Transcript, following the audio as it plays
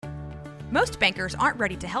Most bankers aren't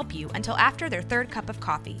ready to help you until after their third cup of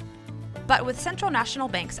coffee. But with Central National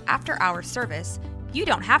Bank's after-hours service, you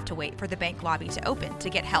don't have to wait for the bank lobby to open to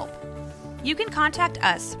get help. You can contact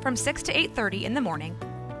us from 6 to 8:30 in the morning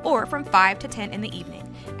or from 5 to 10 in the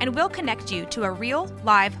evening, and we'll connect you to a real,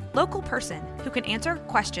 live, local person who can answer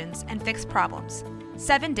questions and fix problems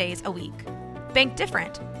 7 days a week. Bank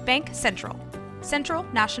different. Bank Central. Central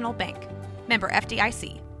National Bank. Member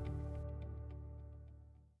FDIC.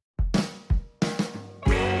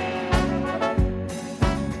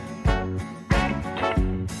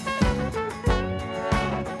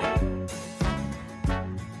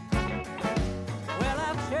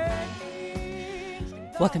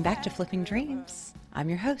 Welcome back to Flipping Dreams. I'm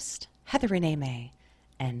your host, Heather Renee May,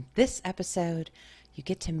 and this episode you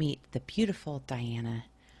get to meet the beautiful Diana.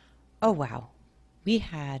 Oh wow, we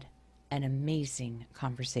had an amazing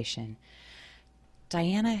conversation.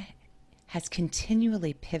 Diana has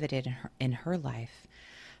continually pivoted in her life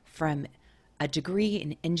from a degree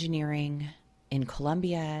in engineering in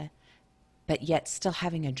Colombia, but yet still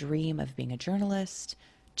having a dream of being a journalist,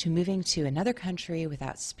 to moving to another country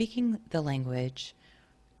without speaking the language,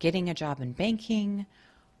 getting a job in banking,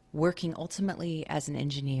 working ultimately as an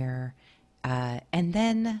engineer, and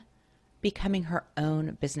then becoming her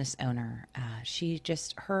own business owner.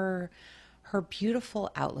 Her beautiful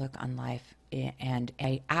outlook on life, and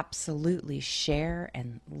I absolutely share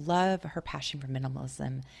and love her passion for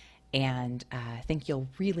minimalism, and I think you'll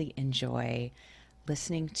really enjoy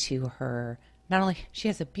listening to her. Not only she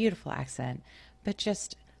has a beautiful accent, but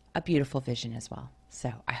just a beautiful vision as well.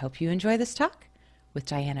 So I hope you enjoy this talk with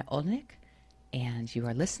Diana Olynick, and you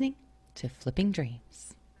are listening to Flipping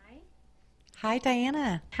Dreams. Hi,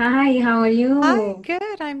 Diana. Hi, how are you? I'm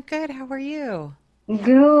good. How are you?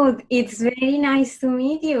 Good. It's very nice to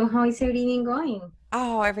meet you. How is everything going?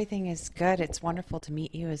 Oh, everything is good. It's wonderful to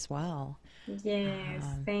meet you as well. Yes,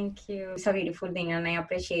 thank you. It's a beautiful thing, and I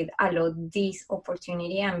appreciate a lot this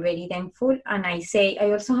opportunity. I'm very thankful. And I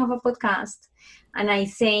also have a podcast, and I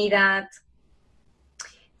say that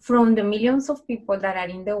from the millions of people that are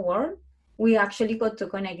in the world, we actually got to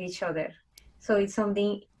connect each other. So it's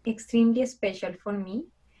something extremely special for me.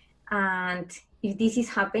 And if this is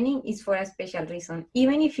happening, it's for a special reason.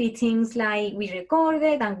 Even if it seems like we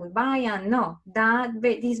recorded and goodbye, and no,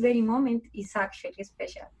 this very moment is actually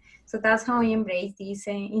special. So that's how I embrace these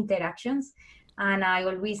interactions. And I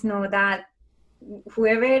always know that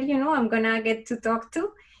whoever, I'm going to get to talk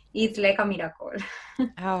to, it's like a miracle.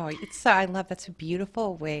 I love that's a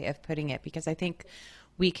beautiful way of putting it, because I think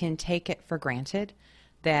we can take it for granted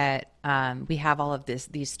that we have all of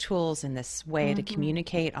these tools and this way to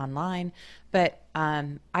communicate online. But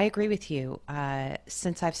I agree with you.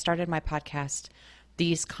 Since I've started my podcast,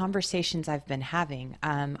 these conversations I've been having,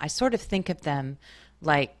 I sort of think of them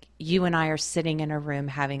like you and I are sitting in a room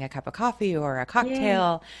having a cup of coffee or a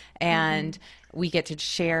cocktail, and we get to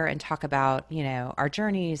share and talk about, our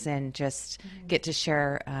journeys, and just get to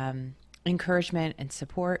share encouragement and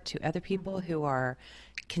support to other people who are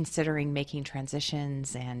considering making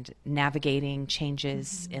transitions and navigating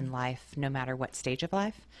changes in life, no matter what stage of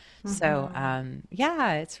life. So,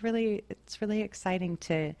 it's really exciting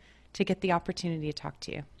to get the opportunity to talk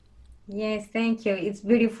to you. Yes, thank you. It's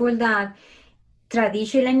beautiful that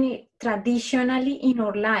traditionally in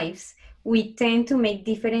our lives, we tend to make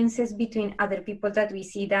differences between other people that we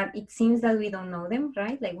see, that it seems that we don't know them,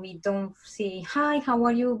 right? Like we don't say, hi, how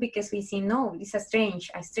are you? Because we see, no, it's a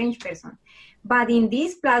strange person. But in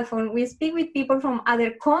this platform, we speak with people from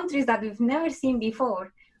other countries that we've never seen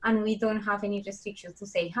before, and we don't have any restrictions to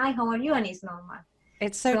say, hi, how are you? And it's normal.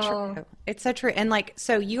 It's so true. It's so true. And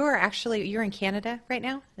so you're in Canada right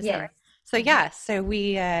now? Is that right? So so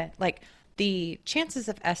we, the chances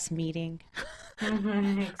of us meeting,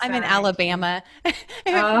 Exactly. I'm in Alabama,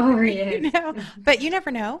 yes. But you never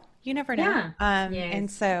know. Yes. And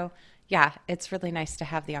so, it's really nice to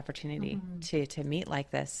have the opportunity to meet like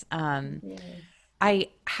this. Yes.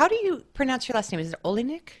 How do you pronounce your last name? Is it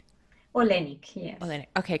Olynick? Olynick, yes. Olynick.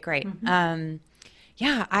 Okay, great.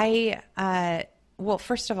 Well,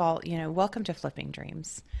 first of all, welcome to Flipping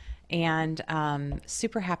Dreams. And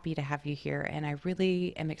super happy to have you here. And I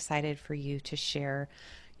really am excited for you to share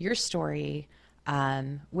your story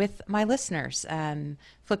with my listeners.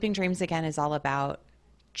 Flipping Dreams, again, is all about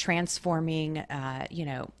transforming,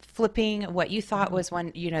 flipping what you thought was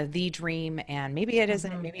the dream, and maybe it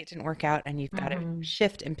isn't, maybe it didn't work out, and you've got to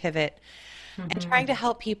shift and pivot, and trying to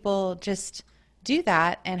help people just do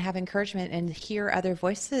that and have encouragement and hear other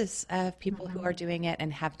voices of people who are doing it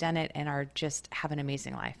and have done it and are just have an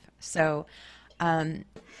amazing life. So, okay.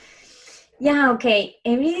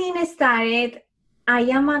 Everything started I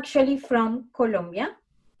am actually from Colombia.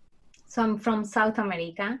 So I'm from South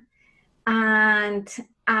America. And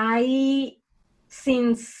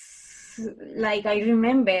since like I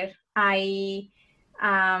remember, I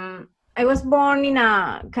was born in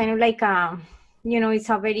a kind of like it's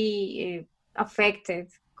a very affected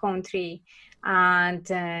country, and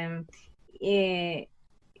there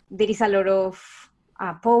is a lot of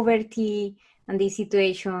poverty, and this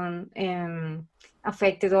situation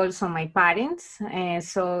affected also my parents.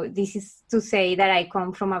 So this is to say that I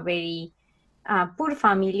come from a very poor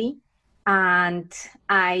family, and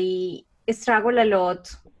I struggle a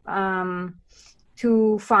lot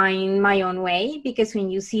to find my own way, because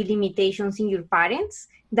when you see limitations in your parents,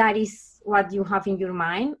 that is what you have in your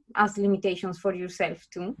mind as limitations for yourself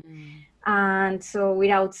too. And so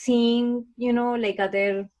without seeing, like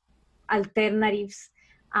other alternatives,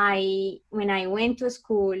 when I went to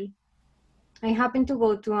school, I happened to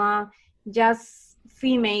go to a just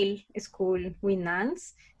female school with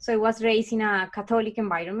nuns. So I was raised in a Catholic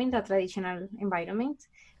environment, a traditional environment.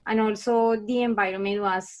 And also the environment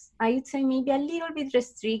was, I would say, maybe a little bit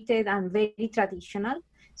restricted and very traditional.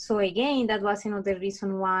 So again, that was another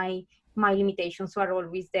reason why my limitations were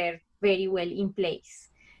always there, very well in place.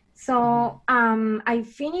 So I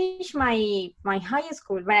finished my high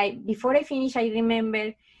school, but before I finished, I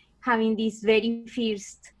remember having this very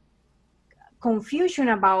fierce confusion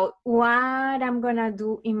about what I'm gonna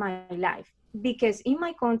do in my life, because in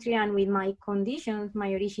my country and with my conditions,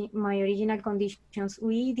 my original conditions,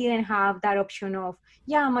 we didn't have that option of,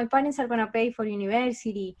 my parents are gonna pay for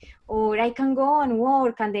university, or I can go and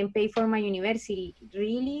work and then pay for my university.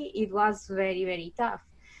 Really, it was very, very tough.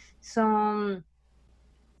 So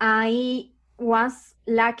I was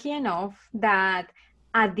lucky enough that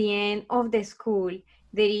at the end of the school,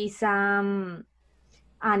 there is a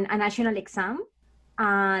national exam,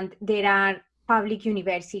 and there are public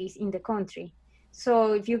universities in the country.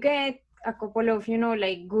 So if you get a couple of,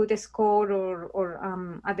 like good score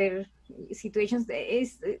or other situations,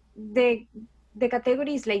 the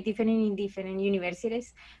category is like different in different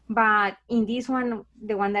universities. But in this one,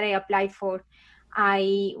 the one that I applied for,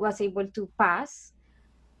 I was able to pass.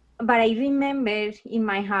 But I remember in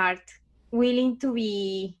my heart willing to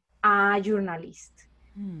be a journalist,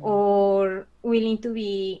 or willing to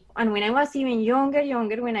be, and when I was even younger,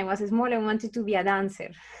 when I was small, I wanted to be a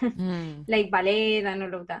dancer, like ballet and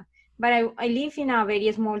all of that. But I live in a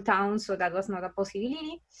very small town, so that was not a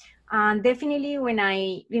possibility. And definitely when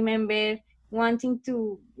I remember wanting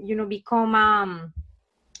to, become a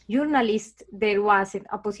journalist, there wasn't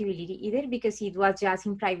a possibility either, because it was just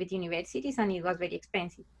in private universities and it was very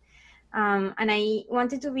expensive. And I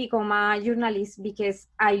wanted to become a journalist because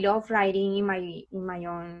I love writing in my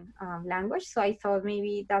own language. So I thought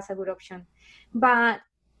maybe that's a good option. But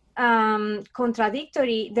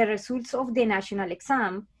contradictory, the results of the national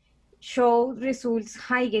exam showed results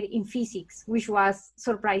higher in physics, which was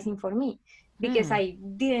surprising for me, because I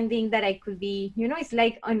didn't think that I could be, it's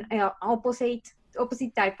like an opposite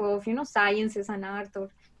type of, sciences and art or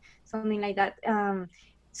something like that.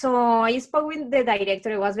 So I spoke with the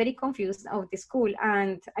director. I was very confused of the school,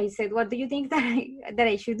 and I said, "What do you think that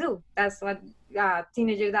I should do?" That's what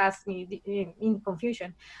teenagers asked me in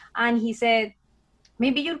confusion. And he said,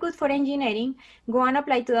 "Maybe you're good for engineering. Go and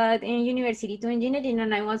apply to that university to engineering."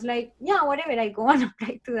 And I was like, "Yeah, whatever. I go and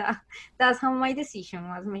apply to that." That's how my decision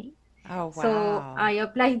was made. Oh, wow. So I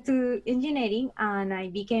applied to engineering, and I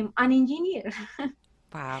became an engineer.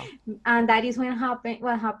 Wow. And that is what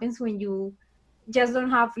happens when you just don't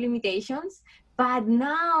have limitations. But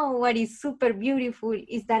now what is super beautiful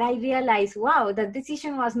is that I realized, wow, that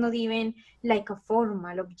decision was not even like a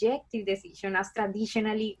formal objective decision, as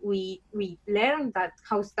traditionally we learn that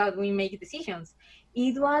how we make decisions.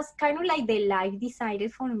 It was kind of like the life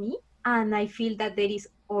decided for me, and I feel that there is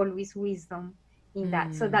always wisdom in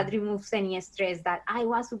that. So that removes any stress that I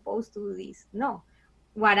was supposed to do this. No,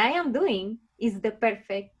 what I am doing is the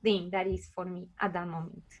perfect thing that is for me at that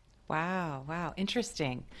moment. Wow.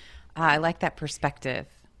 Interesting. I like that perspective.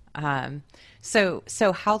 So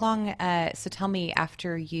how long, so tell me,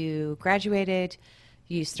 after you graduated,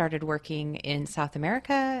 you started working in South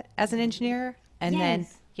America as an engineer, and then,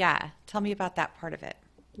 tell me about that part of it.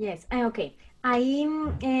 Yes. Okay.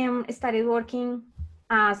 I started working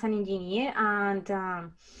as an engineer, and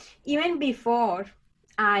even before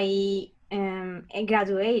I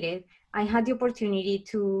graduated, I had the opportunity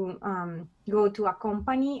to go to a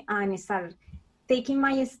company and start taking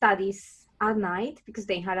my studies at night, because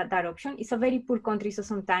they had that option. It's a very poor country, so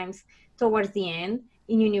sometimes towards the end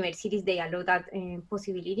in universities they allow that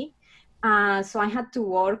possibility. So I had to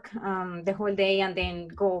work the whole day and then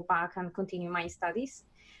go back and continue my studies.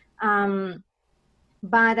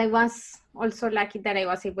 But I was also lucky that I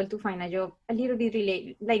was able to find a job a little bit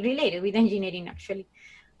related with engineering, actually.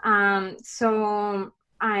 So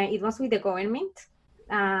it was with the government.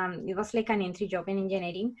 It was like an entry job in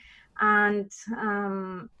engineering. And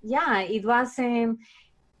it was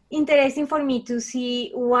interesting for me to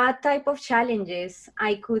see what type of challenges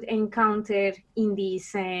I could encounter in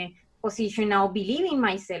this position, now believing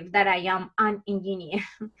myself that I am an engineer.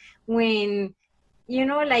 When,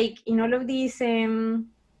 like in all of this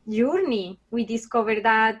journey, we discovered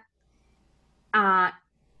that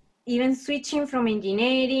even switching from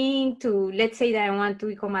engineering to, let's say that I want to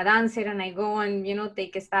become a dancer and I go and,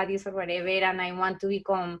 take studies or whatever, and I want to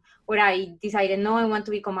become, or I decided, no, I want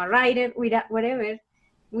to become a writer, whatever,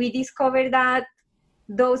 we discovered that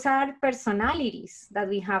those are personalities that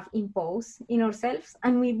we have imposed in ourselves,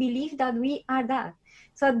 and we believe that we are that.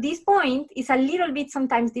 So at this point, it's a little bit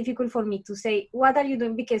sometimes difficult for me to say, what are you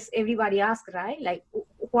doing? Because everybody asks, right? Like,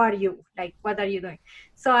 who are you? Like, what are you doing?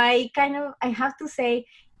 So I have to say,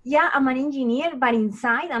 yeah, I'm an engineer, but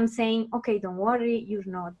inside I'm saying, okay, don't worry, you're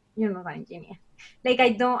not an engineer. Like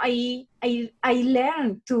I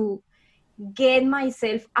learned to get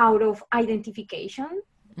myself out of identification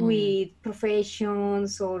with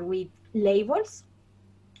professions or with labels,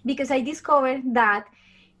 because I discovered that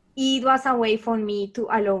it was a way for me to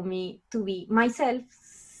allow me to be myself,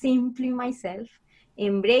 simply myself,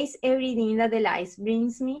 embrace everything that the life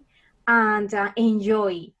brings me, and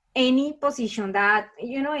enjoy any position that,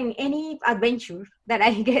 in any adventure that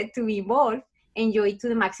I get to be involved, enjoy it to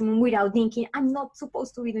the maximum without thinking, I'm not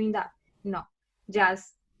supposed to be doing that. No,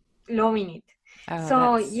 just loving it. Oh,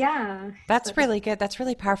 So that's really good. That's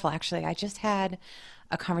really powerful. Actually, I just had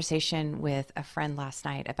a conversation with a friend last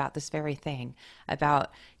night about this very thing,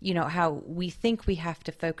 about, how we think we have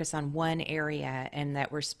to focus on one area and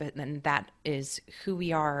that and that is who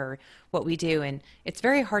we are or what we do. And it's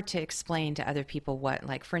very hard to explain to other people what,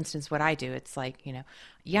 like, for instance, what I do. It's like,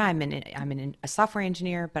 I'm a software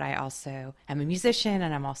engineer, but I also am a musician,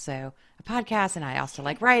 and I'm also a podcast, and I also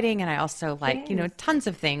like writing, and I also like, tons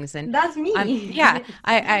of things. And that's me.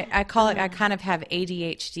 I call it, I kind of have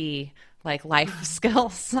ADHD, like life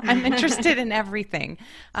skills. I'm interested in everything.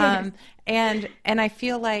 And I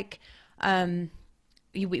feel like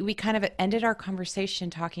we kind of ended our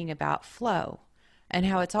conversation talking about flow and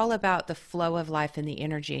how it's all about the flow of life and the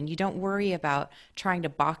energy. And you don't worry about trying to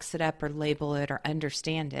box it up or label it or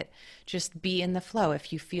understand it. Just be in the flow.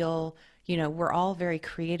 If you feel, we're all very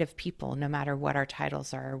creative people, no matter what our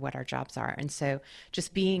titles are or what our jobs are. And so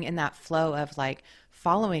just being in that flow of like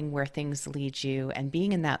following where things lead you and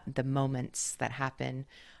being in the moments that happen.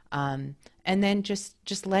 And then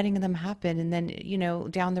just letting them happen. And then,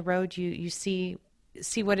 down the road, you see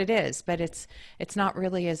what it is, but it's not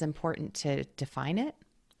really as important to define it,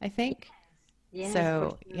 I think. Yes,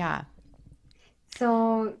 so, yeah.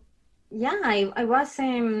 So, I was,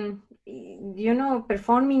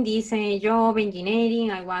 performing this job, engineering.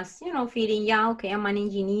 I was, feeling, okay, I'm an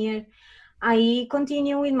engineer. I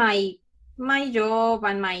continue with my job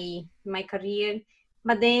and my career,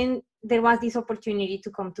 but then there was this opportunity to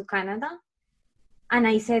come to Canada. And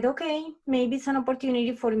I said, okay, maybe it's an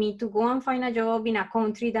opportunity for me to go and find a job in a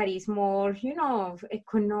country that is more,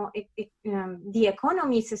 the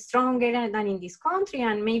economy is stronger than in this country,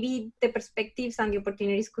 and maybe the perspectives and the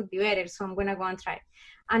opportunities could be better. So I'm going to go and try.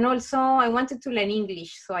 And also I wanted to learn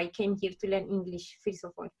English. So I came here to learn English, first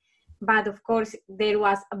of all. But of course, there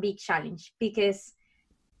was a big challenge, because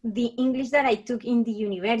the English that I took in the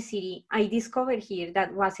university, I discovered here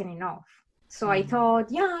that wasn't enough. So I thought,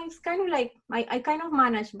 it's kind of like, I kind of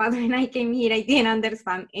managed, but when I came here, I didn't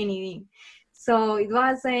understand anything. So it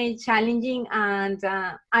was challenging, and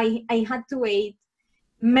I had to wait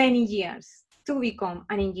many years to become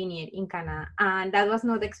an engineer in Canada, and that was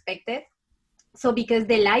not expected. So because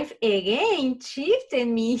the life again shifted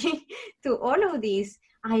me to all of this,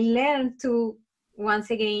 I learned to once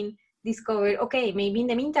again discover, okay, maybe in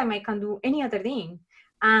the meantime I can do any other thing.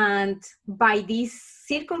 And by these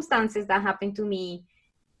circumstances that happened to me,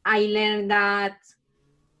 I learned that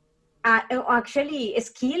actually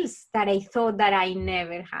skills that I thought that I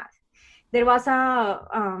never had. There was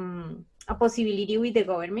a possibility with the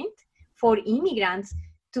government for immigrants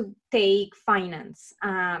to take finance,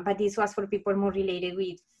 but this was for people more related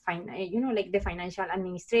with like the financial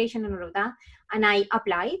administration and all of that. And I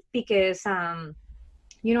applied because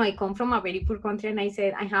I come from a very poor country, and I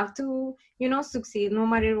said, I have to, succeed no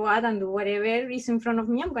matter what, and do whatever is in front of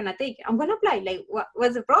me. I'm going to take it. I'm going to apply. Like,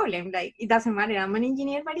 what's the problem? Like, it doesn't matter. I'm an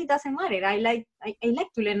engineer, but it doesn't matter. I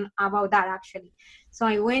like to learn about that, actually. So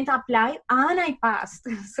I went, applied, and I passed.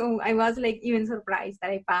 So I was like even surprised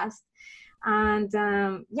that I passed. And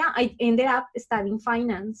I ended up studying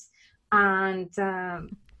finance. And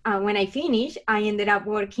when I finished, I ended up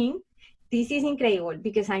working. This is incredible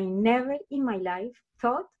because I never in my life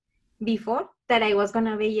thought before that I was going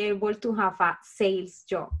to be able to have a sales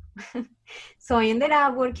job. So I ended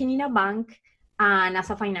up working in a bank and as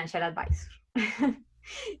a financial advisor.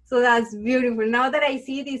 So that's beautiful. Now that I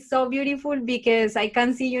see it, it's so beautiful because I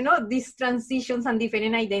can see, these transitions and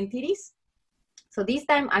different identities. So this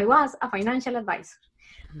time I was a financial advisor,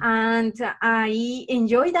 and I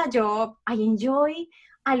enjoy that job. I enjoy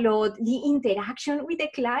a lot the interaction with the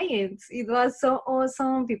clients. It was so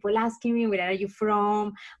awesome. People asking me, where are you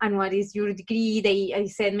from and what is your degree? I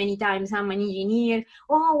said many times, I'm an engineer.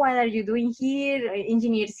 Oh, what are you doing here?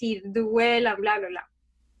 Engineers here do well, and blah, blah, blah.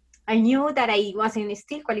 I knew that I wasn't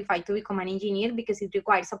still qualified to become an engineer because it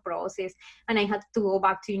requires a process, and I had to go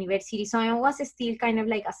back to university. So I was still kind of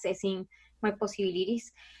like assessing my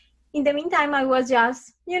possibilities. In the meantime, I was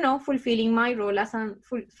just, fulfilling my role as a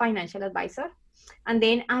full financial advisor. And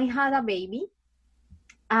then I had a baby.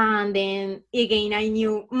 And then again, I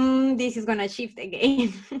knew this is going to shift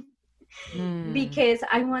again because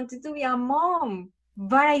I wanted to be a mom,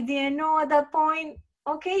 but I didn't know at that point,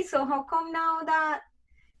 okay, so how come now that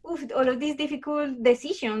all of these difficult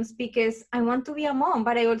decisions, because I want to be a mom,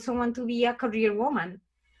 but I also want to be a career woman.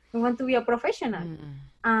 I want to be a professional.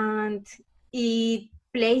 And it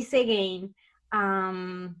plays again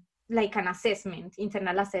like an assessment,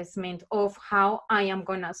 internal assessment of how I am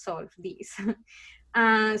going to solve this.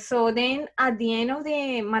 So then at the end of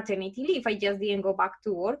the maternity leave, I just didn't go back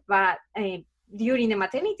to work, but during the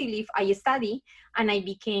maternity leave, I studied and I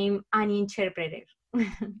became an interpreter. Oh,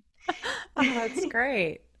 that's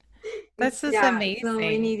great. That's just amazing. So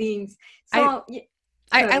many things. So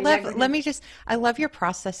I love your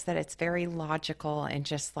process, that it's very logical and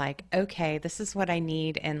just like, okay, this is what I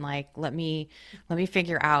need. And like, let me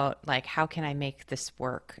figure out like, how can I make this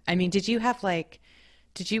work? I mean, did you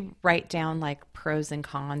write down like pros and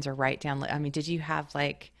cons, or did you have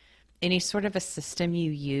like any sort of a system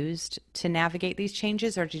you used to navigate these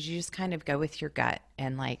changes, or did you just kind of go with your gut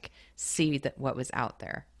and like see what was out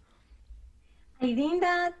there? I think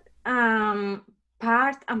that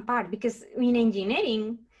part and part, because in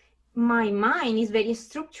engineering, my mind is very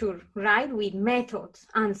structured, right, with methods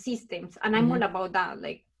and systems, and I'm all about that,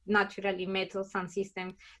 like naturally methods and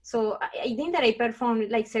systems. So I think that I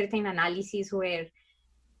performed like certain analysis where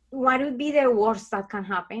what would be the worst that can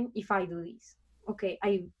happen if I do this? Okay,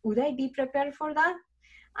 would I be prepared for that?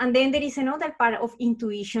 And then there is another part of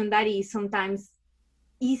intuition that is sometimes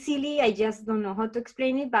easily, I just don't know how to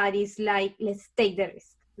explain it, but it's like, let's take the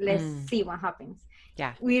risk. Let's see what happens.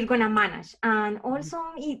 Yeah. We're going to manage. And also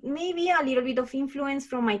it may be a little bit of influence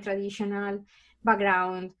from my traditional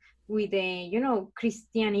background with the,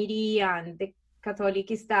 Christianity and the Catholic,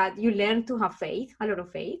 is that you learn to have faith, a lot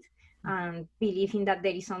of faith, and believe in that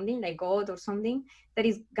there is something like God or something that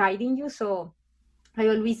is guiding you. So I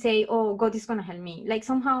always say, oh, God is going to help me. Like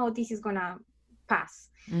somehow this is going to pass.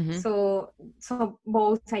 So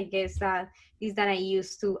both, I guess, that I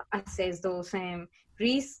used to assess those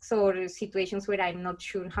risks or situations where I'm not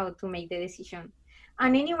sure how to make the decision.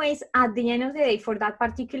 And anyways, at the end of the day, for that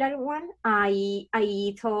particular one,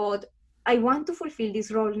 I thought I want to fulfill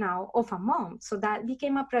this role now of a mom. So that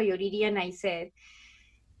became a priority, and I said,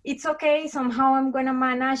 it's okay, somehow I'm going to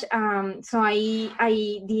manage. So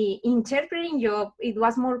the interpreting job, it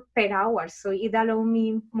was more per hour. So it allowed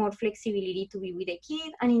me more flexibility to be with the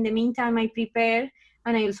kid. And in the meantime, I prepare,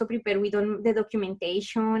 and I also prepare with all the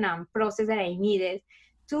documentation and process that I needed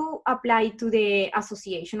to apply to the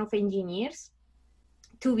Association of Engineers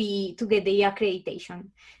to get the accreditation.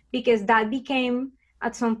 Because that became,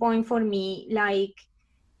 at some point for me, like,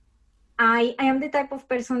 I am the type of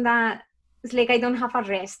person that it's like I don't have a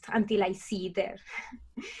rest until I see it there.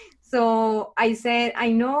 So I said,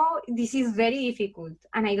 I know this is very difficult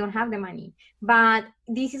and I don't have the money, but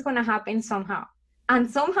this is going to happen somehow. And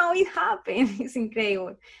somehow it happened. It's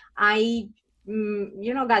incredible. I,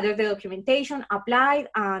 gathered the documentation, applied,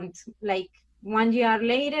 and like 1 year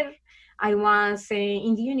later, I was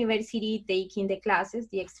in the university taking the classes,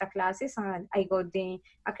 the extra classes, and I got the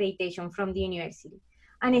accreditation from the university.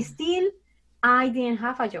 And still, I didn't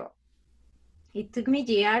have a job. It took me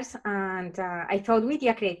years, and I thought with the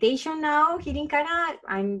accreditation now here in Canada,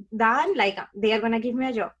 I'm done, like they are going to give me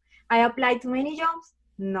a job. I applied to many jobs,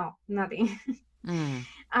 no, nothing.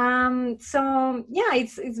 Mm. So yeah,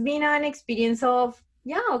 it's been an experience of,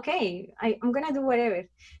 yeah, okay, I'm gonna do whatever.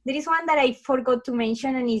 There is one that I forgot to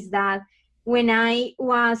mention, and is that when I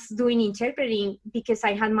was doing interpreting, because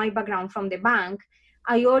I had my background from the bank,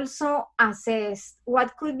 I also assessed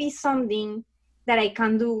what could be something that I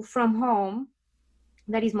can do from home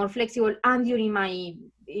that is more flexible, and during my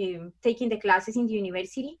taking the classes in the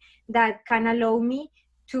university, that can allow me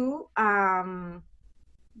to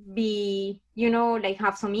be, like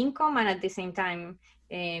have some income, and at the same time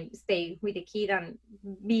stay with the kid and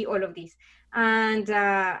be all of this. And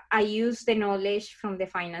I use the knowledge from the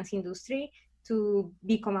finance industry to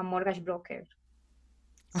become a mortgage broker.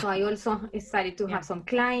 So I also started to have some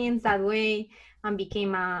clients that way, and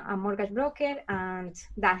became a mortgage broker, and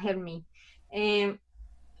that helped me.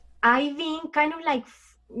 I've been kind of like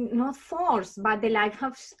not forced, but the life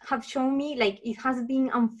have shown me, like it has been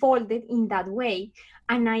unfolded in that way,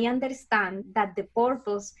 and I understand that the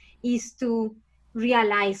purpose is to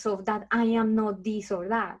realize of that I am not this or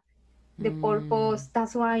that. The purpose,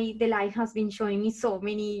 that's why the life has been showing me so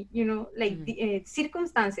many,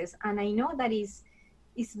 circumstances, and I know that is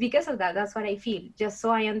because of that. That's what I feel. Just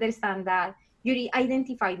so I understand that you're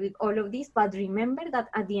identified with all of this, but remember that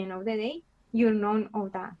at the end of the day, you're none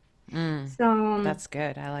of that. So That's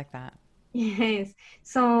good. I like that. yes.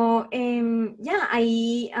 So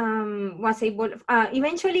I was able.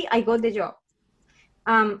 Eventually, I got the job.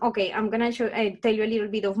 Okay, I'm gonna tell you a little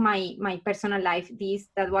bit of my personal life.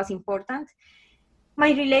 That was important.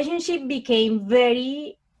 My relationship became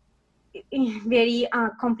very, very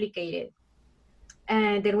complicated.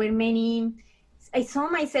 There were many. I saw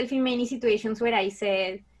myself in many situations where I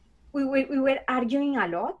said we were arguing a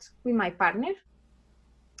lot with my partner,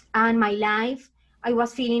 and my life, I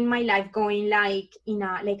was feeling my life going like in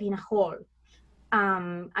a hole.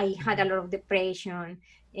 I had a lot of depression,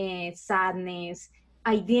 sadness.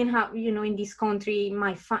 I didn't have, in this country,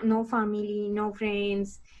 no family, no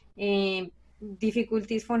friends,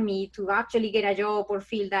 difficulties for me to actually get a job or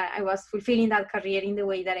feel that I was fulfilling that career in the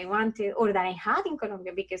way that I wanted, or that I had in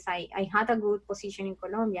Colombia, because I had a good position in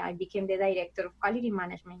Colombia. I became the director of quality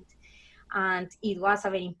management, and it was a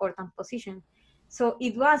very important position. So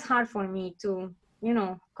it was hard for me to,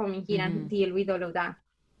 come in here and deal with all of that.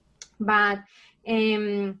 But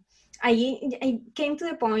I came to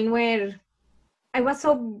the point where I was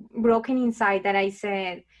so broken inside that I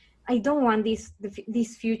said, I don't want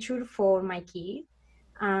this future for my kid.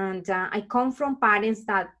 And I come from parents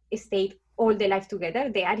that stayed all their life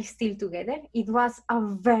together. They are still together. It was a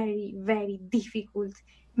very, very difficult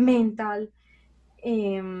mental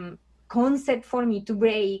concept for me to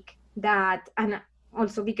break that. And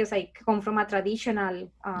also because I come from a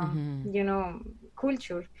traditional,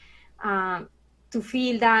 culture, to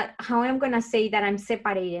feel that how I'm going to say that I'm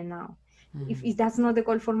separated now. If that's not the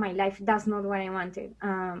goal for my life, that's not what I wanted.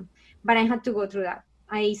 But I had to go through that.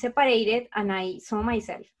 I separated, and I saw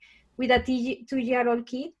myself with a 2-year-old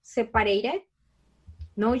kid, separated,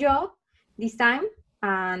 no job this time,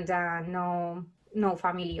 and no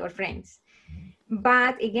family or friends.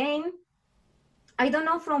 But again, I don't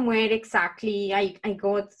know from where exactly I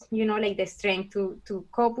got, like the strength to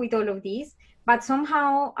cope with all of this. But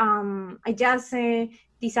somehow I just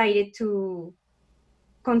decided to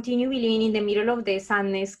continue believing in the middle of the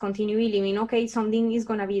sadness, continue believing, okay, something is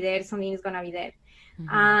going to be there, something is going to be there.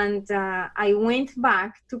 And I went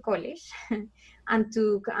back to college and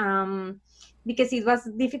took, because it was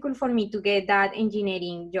difficult for me to get that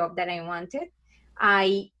engineering job that I wanted,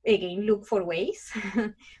 I, again, looked for ways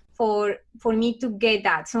for me to get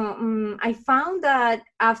that. So I found that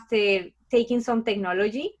after taking some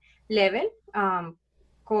technology level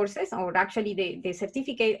courses, or actually the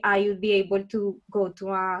certificate, I would be able to go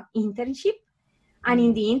to an internship. And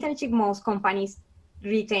in the internship, most companies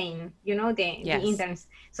retain, the interns.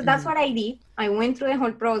 So that's what I did. I went through the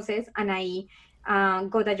whole process, and I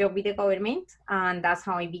got a job with the government, and that's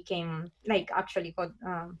how I became, actually got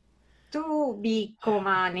to become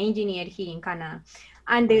an engineer here in Canada.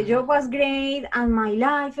 And the job was great, and my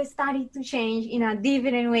life started to change in a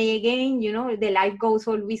different way again. The life goes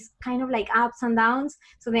always kind of like ups and downs.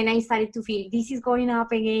 So then I started to feel this is going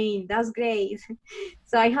up again. That's great.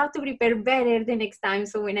 So I have to prepare better the next time.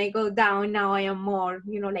 So when I go down, now I am more,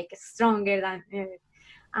 stronger than.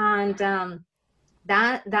 And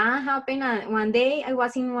that happened. And one day I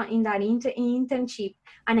was in that internship,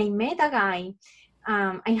 and I met a guy.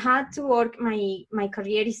 I had to work, my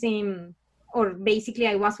career is in, or basically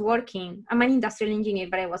I was working, I'm an industrial engineer,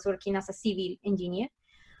 but I was working as a civil engineer,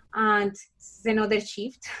 and it's another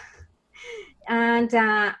shift. And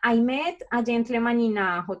I met a gentleman in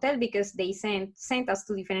a hotel because they sent us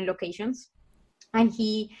to different locations. And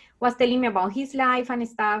he was telling me about his life and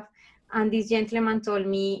stuff. And this gentleman told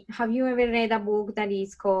me, have you ever read a book that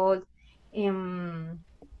is called The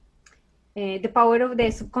Power of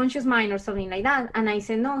the Subconscious Mind or something like that? And I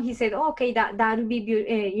said, no. He said, oh, okay, that would be,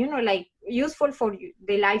 like useful for you,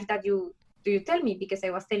 the life that you tell me, because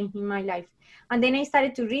I was telling him my life. And then I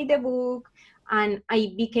started to read the book, and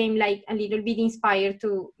I became like a little bit inspired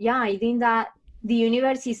to, I think that the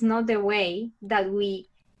universe is not the way that we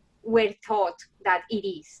were taught that it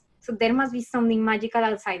is. So there must be something magical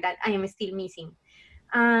outside that I am still missing.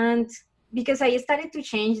 And because I started to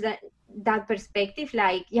change that perspective,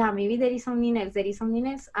 like, maybe there is something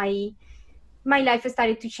else, my life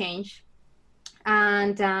started to change.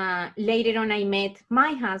 And later on, I met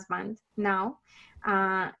my husband now.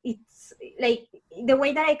 It's like, the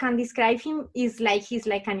way that I can describe him is like he's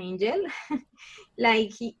like an angel.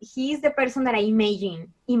 Like he is the person that I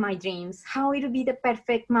imagine in my dreams, how it would be the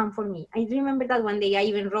perfect man for me. I remember that one day I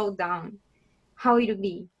even wrote down how it would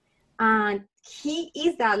be. And he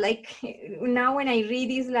is that. Like, now when I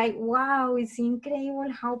read, it's like, wow, it's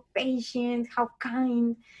incredible how patient, how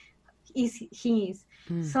kind he is.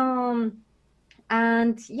 So,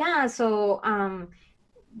 and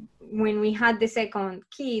when we had the second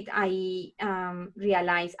kid, I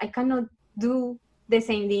realized I cannot do the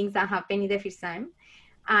same things that happened in the first time.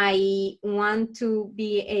 I want to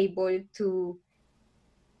be able to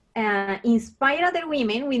inspire other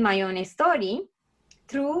women with my own story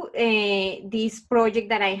through this project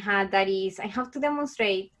that I had, that is, I have to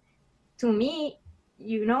demonstrate to me,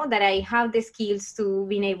 that I have the skills to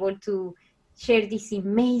being able to share this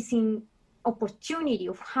amazing opportunity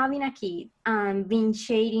of having a kid and being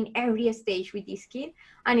sharing every stage with this kid,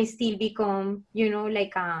 and still become,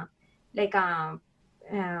 like a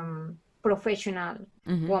professional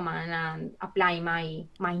woman, and apply my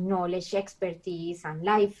knowledge, expertise, and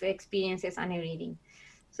life experiences and everything.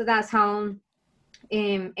 So that's how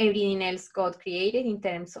everything else got created in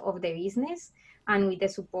terms of the business, and with the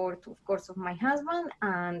support, of course, of my husband.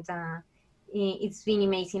 And it's been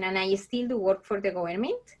amazing. And I still do work for the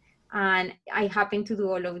government, and I happen to do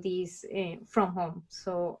all of this from home.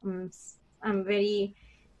 So I'm very,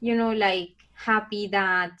 happy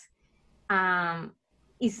that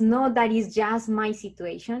it's not that it's just my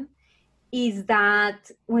situation. Is that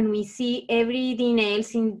when we see everything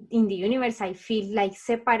else in the universe, I feel like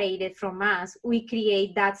separated from us, we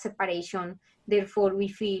create that separation. Therefore, we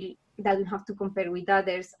feel that we have to compare with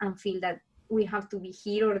others and feel that we have to be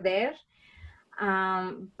here or there.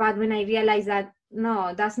 But when I realized that,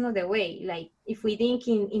 no, that's not the way. Like, if we think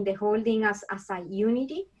in the whole thing as a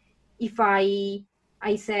unity, if I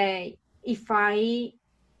say, if I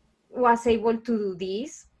was able to do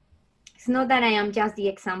this, it's not that I am just the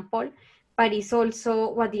example, but it's also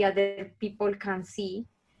what the other people can see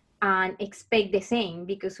and expect the same,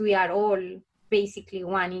 because we are all basically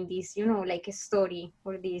one in this, like a story,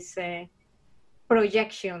 or this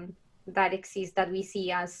projection that exists, that we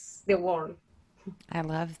see as the world. I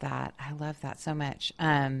love that. I love that so much.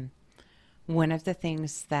 One of the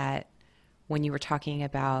things that, when you were talking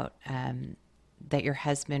about that your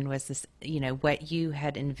husband was this, what you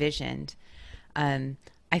had envisioned,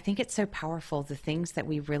 I think it's so powerful, the things that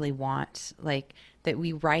we really want, like that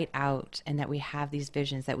we write out, and that we have these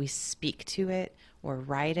visions, that we speak to it or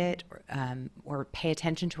write it, or pay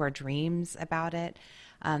attention to our dreams about it,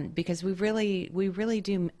 because we really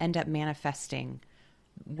do end up manifesting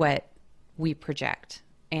what we project.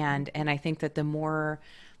 And I think that the more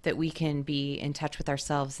that we can be in touch with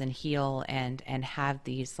ourselves and heal and have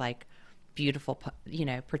these like beautiful,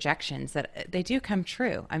 projections, that they do come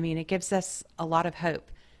true. I mean, it gives us a lot of hope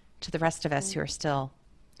to the rest of us who are still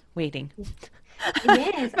waiting.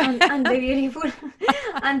 Yes, and the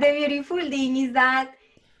beautiful thing is that,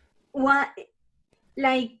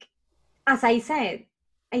 as I said,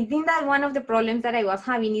 I think that one of the problems that I was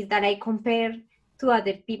having is that I compare to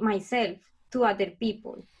myself to other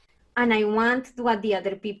people, and I want what the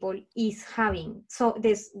other people is having. So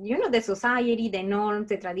this, the society, the norms,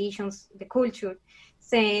 the traditions, the culture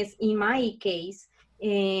says, in my case,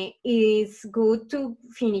 it's good to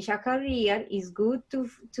finish a career, it's good to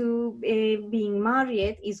being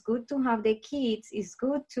married, it's good to have the kids, it's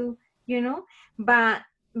good to, but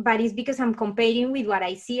it's because I'm comparing with what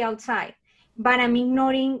I see outside, but I'm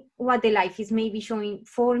ignoring what the life is maybe showing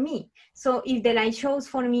for me. So if the life shows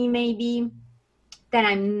for me maybe that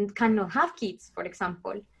I cannot have kids, for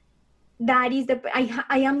example, that is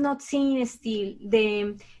I am not seeing still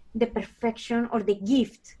the perfection or the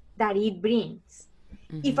gift that it brings.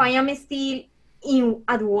 Mm-hmm. If I am still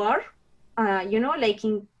at war, like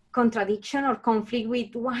in contradiction or conflict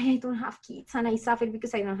with why I don't have kids and I suffer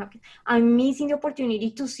because I don't have kids. I'm missing the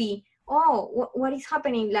opportunity to see, what is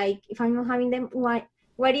happening? Like if I'm not having them, what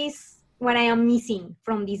I am missing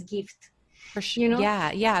from this gift? For sure.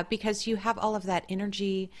 Yeah, because you have all of that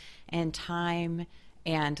energy and time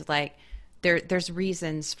and like there's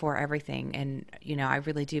reasons for everything. And, I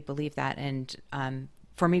really do believe that. And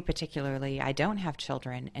for me particularly, I don't have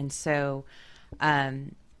children. And so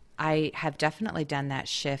I have definitely done that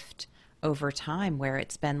shift over time where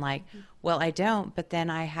it's been like, well, I don't, but then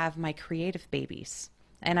I have my creative babies.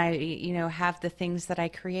 And I, have the things that I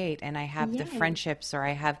create, and I have the friendships, or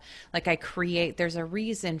I have, like, I create, there's a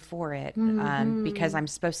reason for it, because I'm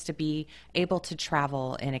supposed to be able to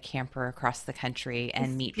travel in a camper across the country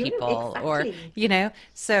and meet people, exactly. or,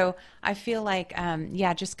 so I feel like,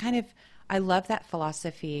 just kind of, I love that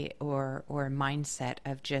philosophy or mindset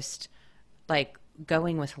of just like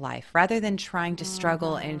going with life rather than trying to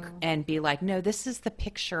struggle and be like, no, this is the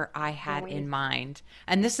picture I had in mind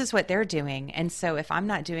and this is what they're doing. And so if I'm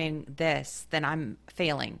not doing this, then I'm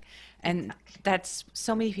failing. And that's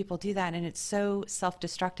so many people do that. And it's so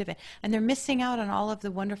self-destructive and they're missing out on all of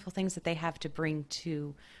the wonderful things that they have to bring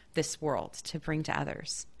to this world, to bring to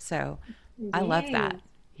others. So I love that.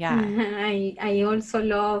 Yeah. I also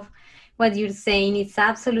love what you're saying. It's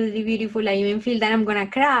absolutely beautiful. I even feel that I'm gonna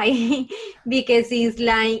cry because it's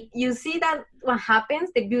like you see that what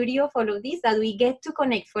happens, the beauty of all of this, that we get to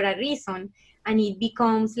connect for a reason and it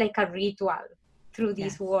becomes like a ritual through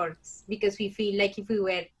these words, because we feel like if we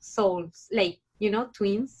were souls, like,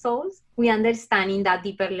 twin souls, we understand in that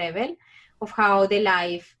deeper level of how the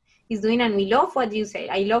life is doing. And we love what you say.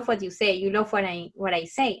 I love what you say. You love what I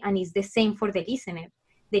say. And it's the same for the listener.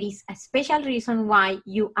 There is a special reason why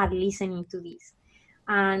you are listening to this.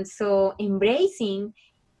 And so embracing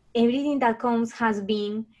everything that comes has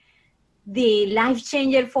been the life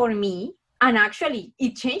changer for me. And actually,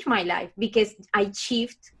 it changed my life because I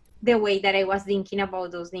shifted the way that I was thinking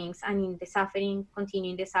about those things. And in the suffering,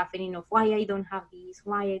 continuing the suffering of why I don't have this,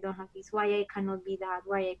 why I don't have this, why I cannot be that,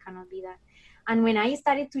 why I cannot be that. And when I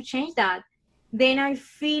started to change that, then I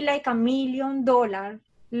feel like $1 million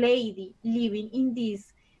lady living in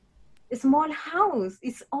this small house.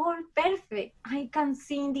 It's all perfect. I can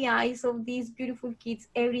see in the eyes of these beautiful kids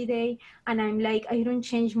every day, and I'm like, I don't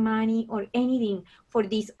change money or anything for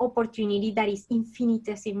this opportunity that is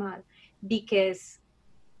infinitesimal, because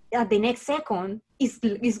at the next second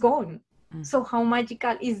is gone. So how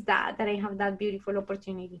magical is that I have that beautiful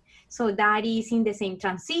opportunity? So that is in the same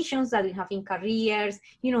transitions that we have in careers,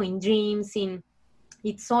 in dreams,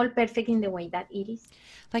 it's all perfect in the way that it is.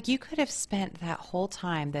 Like you could have spent that whole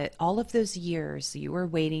time, that all of those years you were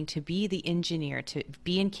waiting to be the engineer, to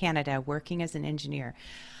be in Canada working as an engineer.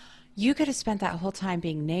 You could have spent that whole time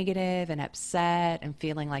being negative and upset and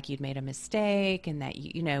feeling like you'd made a mistake and that,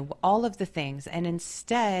 all of the things. And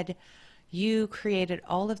instead, you created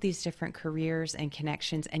all of these different careers and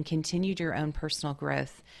connections and continued your own personal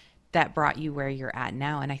growth that brought you where you're at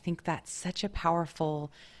now. And I think that's such a powerful,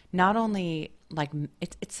 not only like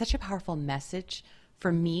it's such a powerful message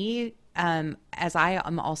for me, as I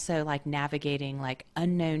am also like navigating like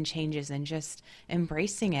unknown changes and just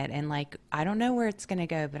embracing it. And like, I don't know where it's going to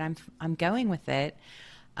go, but I'm going with it.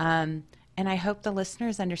 And I hope the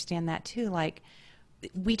listeners understand that too. Like,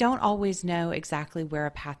 we don't always know exactly where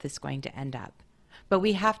a path is going to end up, but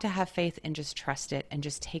we have to have faith and just trust it and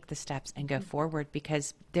just take the steps and go forward,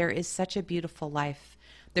 because there is such a beautiful life.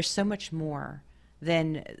 There's so much more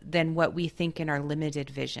than what we think in our limited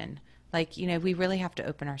vision. Like, we really have to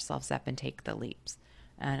open ourselves up and take the leaps.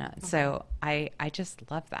 So I just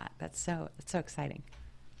love that. It's so exciting.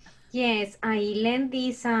 Yes, I learned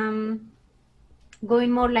this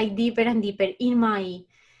going more like deeper and deeper in my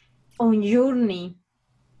own journey.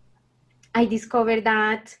 I discovered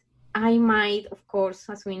that I might, of course,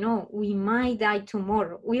 as we know, we might die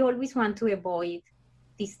tomorrow. We always want to avoid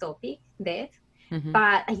this topic, death. Mm-hmm.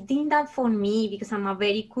 But I think that for me, because I'm a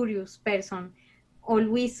very curious person,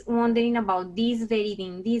 always wondering about this very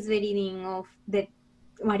thing of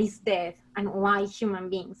what is death and why human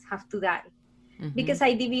beings have to die. Mm-hmm. Because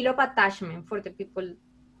I develop attachment for the people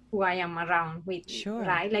who I am around with, sure,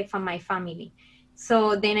 right? Like for my family.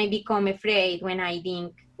 So then I become afraid when I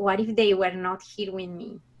think, what if they were not here with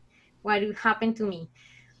me? What would happen to me?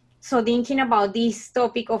 So thinking about this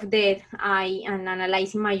topic of death, and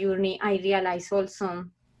analyzing my journey, I realized also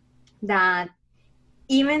that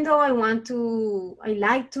even though I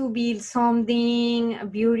like to build something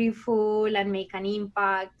beautiful and make an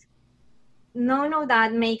impact, none of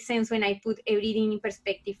that makes sense when I put everything in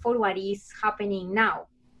perspective for what is happening now.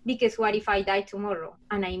 because what if I die tomorrow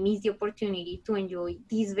and I miss the opportunity to enjoy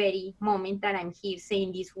this very moment that I'm here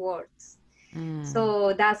saying these words?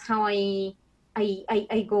 So that's how I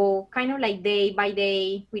go kind of like day by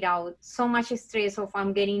day without so much stress of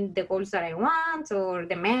I'm getting the goals that I want, or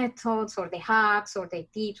the methods or the hacks or the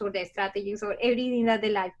tips or the strategies or everything that the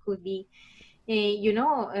life could be,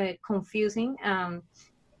 confusing.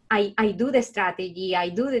 I do the strategy, I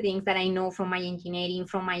do the things that I know from my engineering,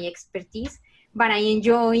 from my expertise, but I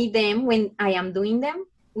enjoy them when I am doing them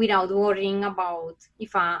without worrying about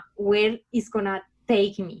if where it's gonna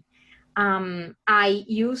take me. I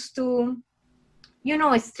used to,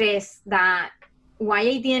 stress that why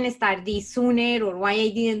I didn't start this sooner or why I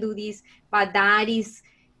didn't do this, but that is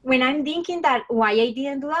when I'm thinking that why I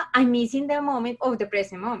didn't do that, I'm missing the moment of the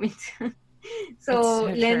present moment. So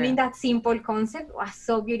learning that simple concept was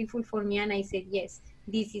so beautiful for me, and I said, yes,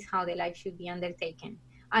 this is how the life should be undertaken.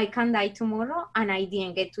 I can die tomorrow and I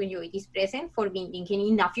didn't get to enjoy this present for being thinking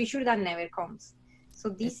in a future that never comes. So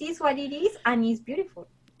this is what it is, and it's beautiful.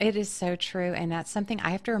 It is so true, and that's something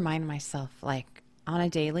I have to remind myself like on a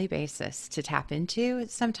daily basis to tap into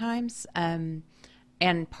sometimes. And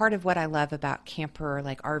part of what I love about camper,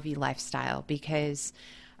 like RV lifestyle, because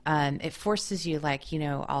it forces you, like,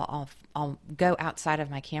 I'll go outside of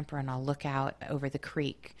my camper and I'll look out over the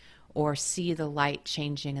creek or see the light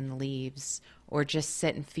changing in the leaves, or just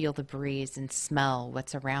sit and feel the breeze and smell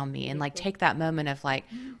what's around me, and like take that moment of like,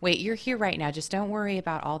 wait, you're here right now. Just don't worry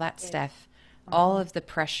about all that stuff, all of the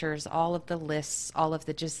pressures, all of the lists, all of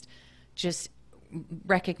the just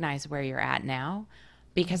recognize where you're at now.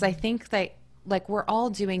 Because I think that like we're all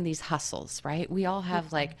doing these hustles, right? We all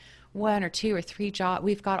have like one or two or three jobs.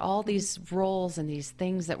 We've got all these roles and these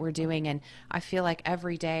things that we're doing. And I feel like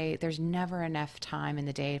every day there's never enough time in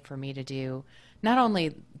the day for me to do not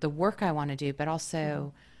only the work I want to do, but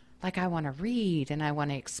also like I want to read and I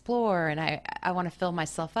want to explore and I want to fill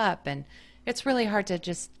myself up. And it's really hard to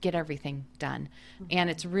just get everything done. And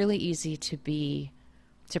it's really easy to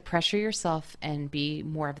pressure yourself and be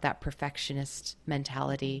more of that perfectionist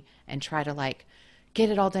mentality and try to like get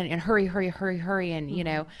it all done and hurry.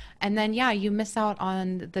 And, and then, you miss out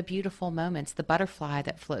on the beautiful moments, the butterfly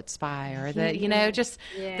that floats by or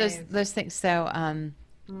those things. So,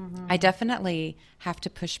 I definitely have to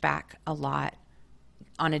push back a lot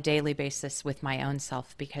on a daily basis with my own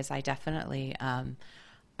self, because I definitely,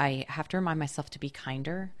 I have to remind myself to be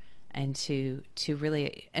kinder and to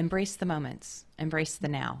really embrace the moments, embrace the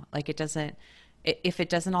now. Like if it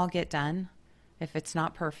doesn't all get done, if it's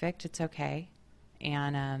not perfect, it's okay.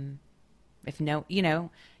 And that's a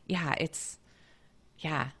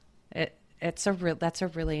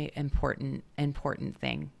really important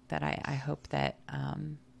thing that I hope that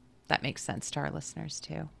that makes sense to our listeners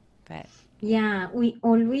too. But we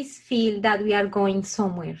always feel that we are going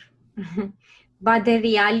somewhere, but the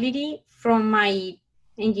reality from my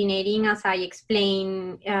engineering, as I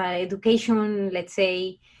explain, education, let's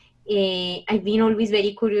say, I've been always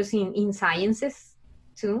very curious in sciences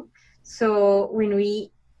too. So when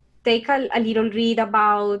we take a little read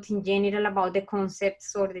in general about the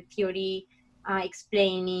concepts or the theory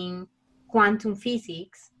explaining quantum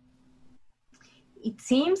physics, it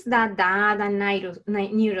seems that and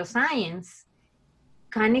neuroscience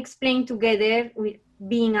can explain together with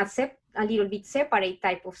being a little bit separate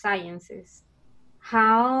type of sciences.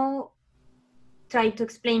 Try to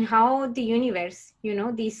explain how the universe,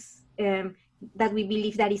 this that we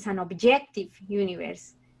believe that is an objective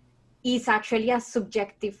universe, is actually a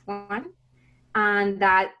subjective one, and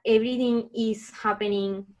that everything is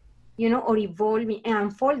happening, or evolving and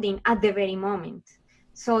unfolding at the very moment.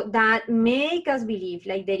 So that make us believe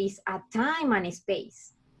like there is a time and a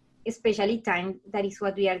space, especially time, that is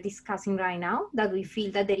what we are discussing right now, that we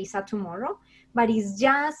feel that there is a tomorrow, but it's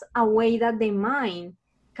just a way that the mind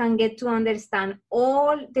can get to understand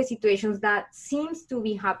all the situations that seems to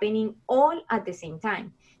be happening all at the same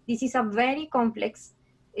time. This is a very complex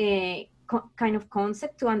kind of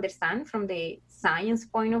concept to understand from the science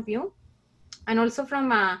point of view, and also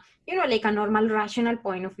from a normal rational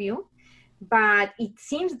point of view. But it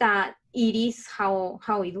seems that it is how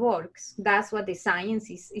it works. That's what the science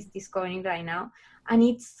is discovering right now. And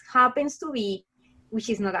it happens to be, which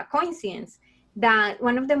is not a coincidence, that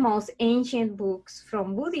one of the most ancient books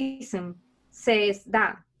from Buddhism says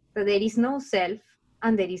that there is no self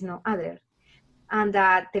and there is no other. And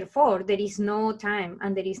that therefore there is no time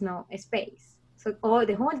and there is no space. So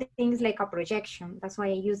the whole thing is like a projection. That's why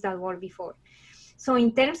I used that word before. So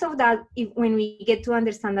in terms of that, when we get to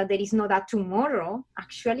understand that there is no that tomorrow,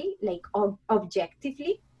 actually, like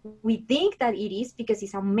objectively, we think that it is because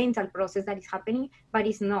it's a mental process that is happening, but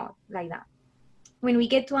it's not like that. when we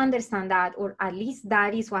get to understand that, or at least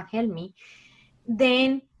that is what helped me,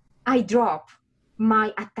 then I drop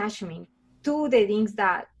my attachment to the things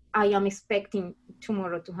that I am expecting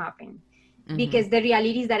tomorrow to happen. Because the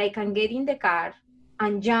reality is that I can get in the car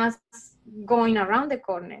and just going around the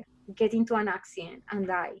corner, get into an accident and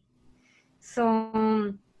die.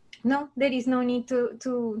 So no, there is no need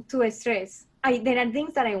to stress. There are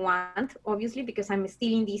things that I want, obviously, because I'm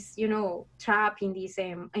still in this, trap, in this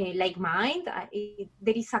like mind.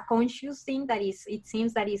 There is a conscious thing that is, it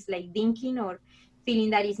seems, that is like thinking or feeling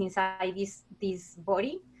that is inside this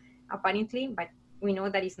body, apparently, but we know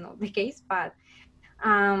that is not the case. But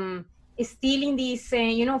still in this,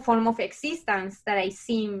 form of existence that I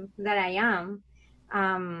seem that I am,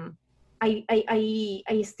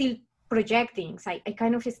 I still project things. I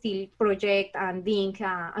kind of still project and think,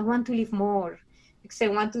 I want to live more because I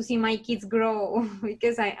want to see my kids grow,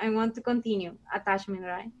 because I want to continue attachment,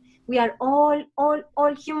 right? We are all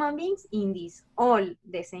human beings in this, all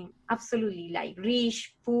the same, absolutely, like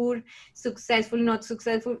rich, poor, successful, not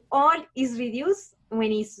successful, all is reduced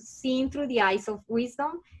when it's seen through the eyes of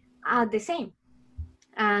wisdom are the same.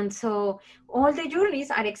 And so all the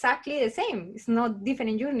journeys are exactly the same. It's not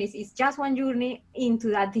different journeys. It's just one journey into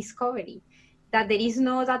that discovery that there is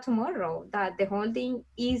no that tomorrow, that the whole thing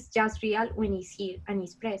is just real when it's here and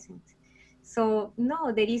it's present. So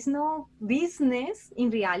no, there is no business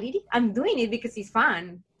in reality. I'm doing it because it's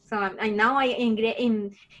fun. So I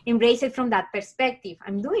embrace it from that perspective.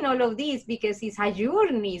 I'm doing all of this because it's a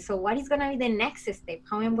journey. So what is going to be the next step?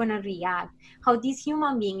 How I'm going to react? How this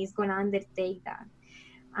human being is going to undertake that?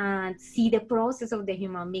 And see the process of the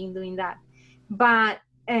human being doing that. But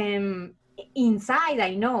inside,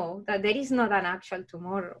 I know that there is not an actual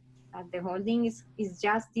tomorrow. That the whole thing is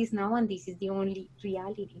just this now, and this is the only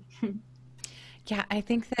reality. Yeah, I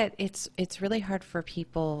think that it's really hard for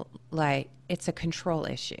people, like it's a control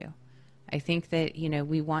issue. I think that,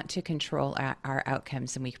 we want to control our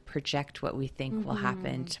outcomes, and we project what we think will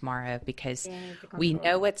happen tomorrow because we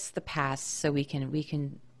know it's the past, so we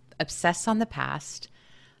can obsess on the past.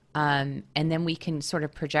 And then we can sort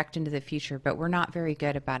of project into the future, but we're not very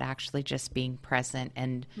good about actually just being present.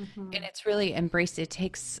 And it's really it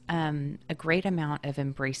takes a great amount of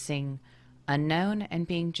embracing unknown and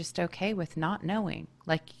being just okay with not knowing,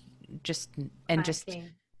 just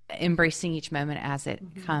embracing each moment as it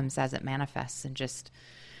comes, as it manifests, and just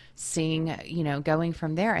seeing, going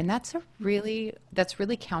from there. And that's really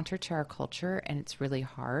counter to our culture, and it's really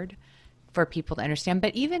hard for people to understand.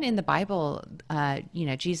 But even in the Bible,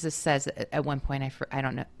 Jesus says at one point, I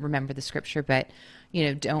don't remember the scripture, but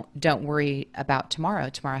don't worry about tomorrow.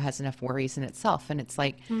 Tomorrow has enough worries in itself. And it's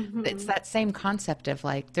like, it's that same concept of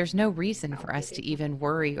like, there's no reason for us to even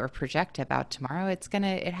worry or project about tomorrow.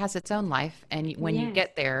 It has its own life. And when you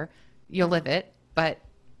get there, you'll live it, but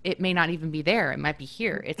it may not even be there. It might be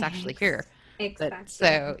here. It's actually here. Exactly.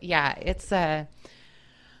 So yeah, it's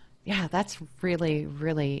yeah, that's really,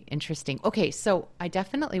 really interesting. Okay, so I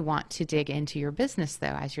definitely want to dig into your business, though,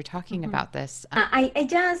 as you're talking about this. I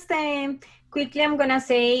just quickly, I'm going to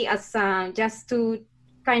say, as just to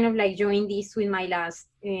kind of like join this with my last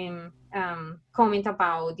comment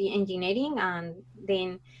about the engineering, and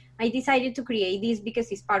then I decided to create this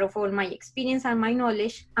because it's part of all my experience and my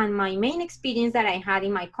knowledge. And my main experience that I had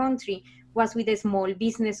in my country was with the small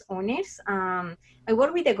business owners. I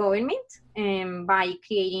work with the government by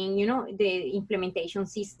creating, the implementation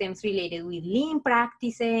systems related with lean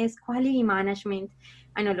practices, quality management,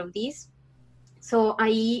 and all of this. So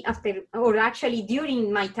during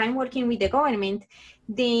my time working with the government,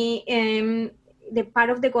 the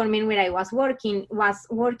part of the government where I was working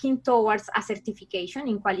towards a certification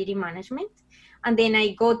in quality management. And then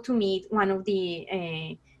I got to meet one of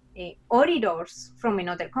the auditors from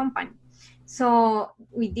another company. So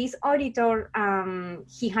with this auditor,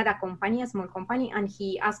 he had a small company, and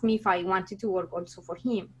he asked me if I wanted to work also for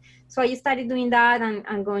him. So I started doing that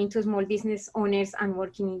and going to small business owners and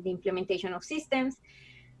working in the implementation of systems.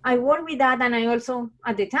 I worked with that, and I also,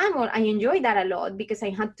 at the time, I enjoyed that a lot because I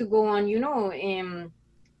had to go on,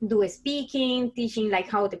 do speaking, teaching like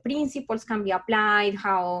how the principles can be applied,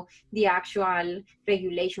 how the actual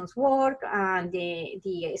regulations work, and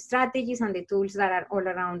the strategies and the tools that are all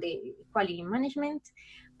around the quality management.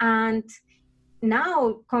 And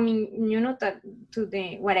now coming, to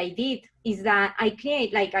what I did is that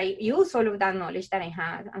I use all of that knowledge that I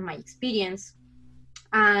had and my experience.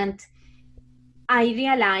 And I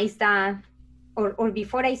realized that, or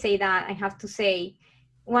before I say that, I have to say,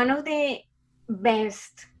 one of the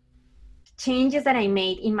best changes that I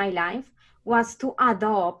made in my life was to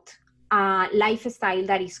adopt a lifestyle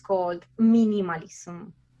that is called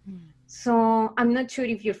minimalism. So I'm not sure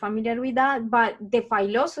if you're familiar with that, but the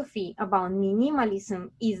philosophy about minimalism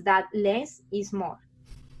is that less is more.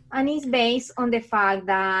 And it's based on the fact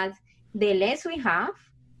that the less we have,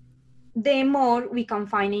 the more we can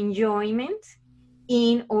find enjoyment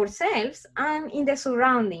in ourselves and in the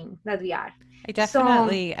surrounding that we are. I So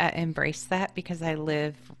definitely embrace that because I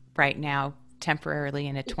live right now temporarily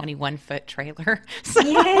in a 21-foot trailer. So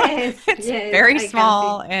yes, it's yes, very I can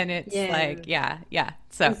small see. and it's Yes, like, yeah, yeah.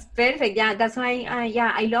 So it's perfect. Yeah, that's why.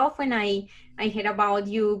 Yeah, I love when I hear about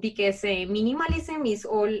you because minimalism is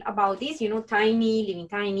all about this. Tiny, living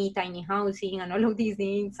tiny, tiny housing, and all of these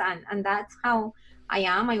things. And that's how I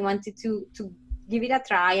am. I wanted to give it a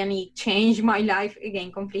try, and it changed my life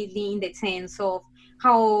again completely in the sense of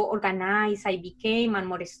how organized I became, and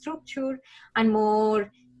more structured, and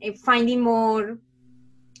more finding more,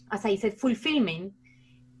 as I said, fulfillment,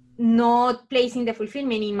 not placing the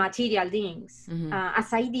fulfillment in material things,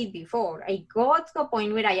 as I did before. I got to a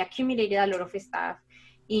point where I accumulated a lot of stuff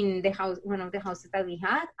in the house, one of the houses that we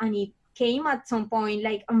had, and it came at some point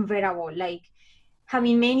like unbearable, like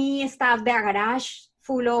having many stuff, the garage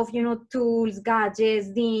full of tools, gadgets,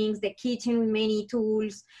 things, the kitchen with many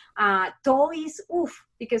tools, toys,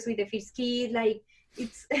 because with the first kid, like,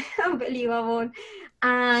 it's unbelievable.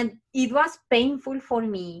 And it was painful for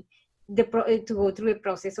me to go through a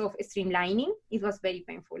process of streamlining. It was very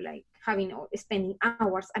painful, like spending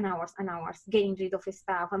hours and hours and hours getting rid of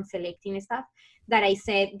stuff and selecting stuff that I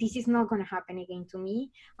said, this is not going to happen again to me.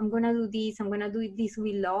 I'm going to do this. I'm going to do this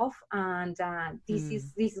with love. And this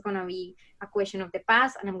is going to be a question of the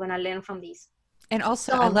past, and I'm going to learn from this. and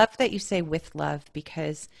also, I So, love that you say with love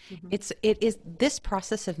because it is this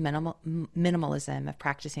process of minimalism, of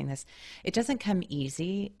practicing this. It doesn't come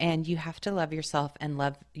easy, and you have to love yourself and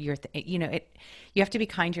love your you have to be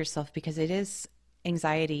kind to yourself because it is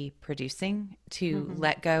anxiety producing to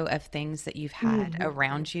let go of things that you've had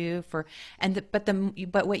around you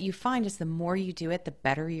but what you find is the more you do it, the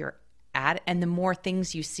better you're at it, and the more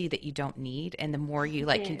things you see that you don't need, and the more you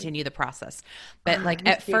continue the process. But like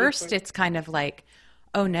at first it's kind of like,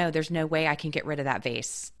 oh no, there's no way I can get rid of that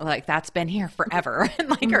vase, like that's been here forever and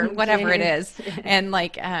like, or whatever it is. And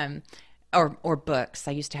like or books.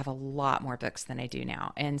 I used to have a lot more books than I do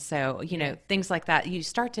now. And so, things like that, you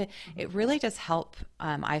start to, it really does help,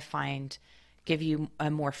 I find, give you a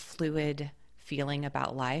more fluid feeling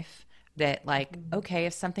about life that like, okay,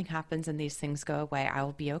 if something happens and these things go away, I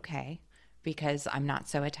will be okay because I'm not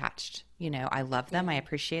so attached. I love them. I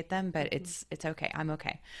appreciate them, but it's okay. I'm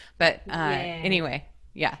okay. But anyway,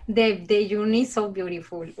 yeah. The journey is so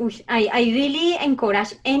beautiful. I really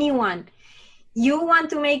encourage anyone. You want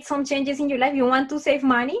to make some changes in your life, you want to save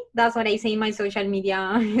money, that's what I say in my social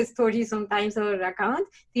media stories sometimes, or account.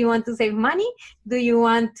 Do you want to save money? Do you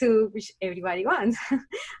want to, which everybody wants,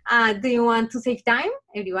 do you want to save time?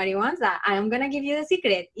 Everybody wants that. I am going to give you the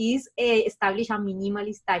secret is establish a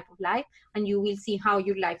minimalist type of life, and you will see how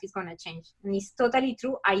your life is going to change. And it's totally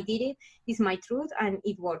true. I did it. It's my truth, and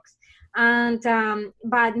it works. And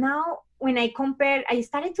but now when I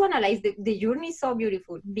started to analyze the journey is so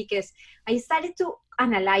beautiful because I started to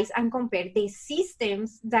analyze and compare the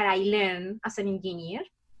systems that I learned as an engineer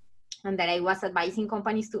and that I was advising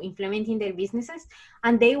companies to implement in their businesses.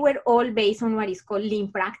 And they were all based on what is called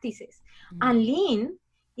lean practices. And lean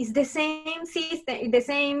is the same system, the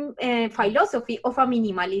same philosophy of a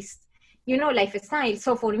minimalist lifestyle.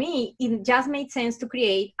 So for me, it just made sense to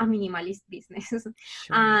create a minimalist business.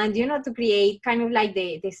 Sure. And, to create kind of like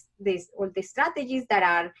all the strategies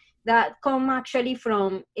that come actually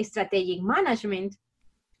from strategic management,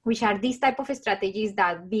 which are these type of strategies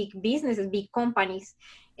that big businesses, big companies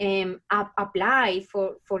apply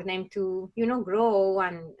for them to, grow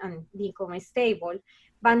and become stable.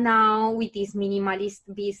 But now with this minimalist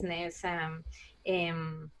business,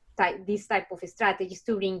 this type of strategies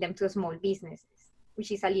to bring them to small businesses,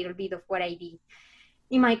 which is a little bit of what I did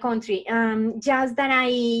in my country. Just that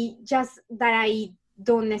I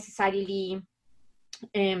don't necessarily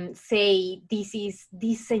say this is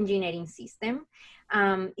this engineering system.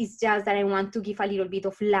 It's just that I want to give a little bit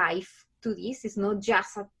of life to this. It's not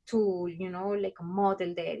just a tool, like a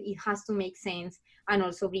model there. It has to make sense and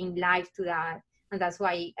also bring life to that. And that's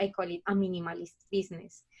why I call it a minimalist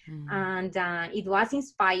business. And it was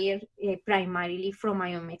inspired primarily from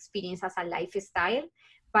my own experience as a lifestyle,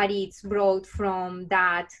 but it's brought from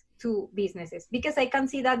that to businesses, because I can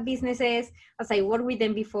see that businesses, as I worked with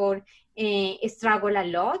them before, struggle a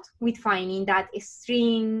lot with finding that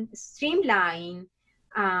streamline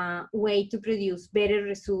way to produce better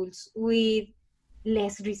results with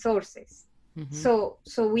less resources. So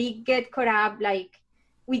we get caught up, like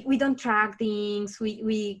we don't track things.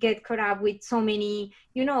 We get caught up with so many,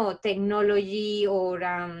 technology or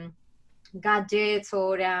gadgets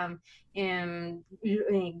or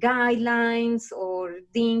guidelines or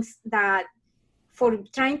things that for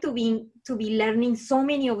trying to be learning so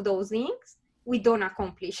many of those things, we don't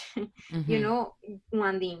accomplish,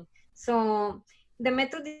 one thing. So the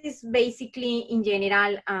method is basically, in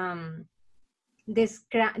general,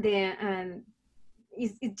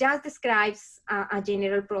 it just describes a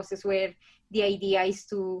general process where the idea is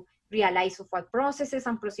to realize of what processes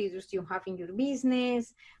and procedures you have in your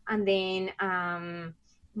business, and then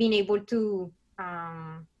being able to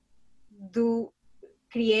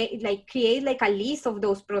create like a list of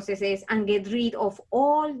those processes and get rid of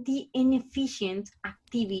all the inefficient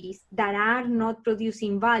activities that are not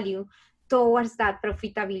producing value towards that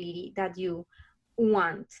profitability that you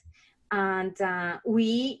want. And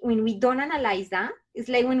when we don't analyze that, it's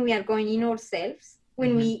like when we are going in ourselves,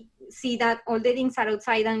 when we see that all the things are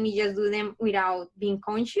outside and we just do them without being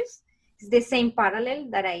conscious. It's the same parallel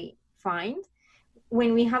that I find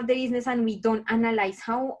when we have the business and we don't analyze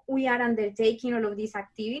how we are undertaking all of these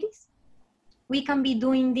activities. We can be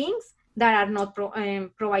doing things that are not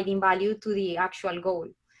providing value to the actual goal.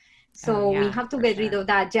 So we have to get rid of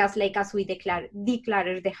that, just like as we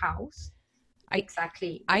declutter the house.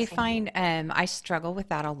 Exactly. I find I struggle with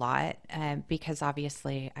that a lot because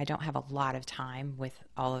obviously I don't have a lot of time with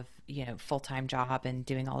all of, full-time job and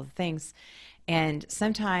doing all the things. And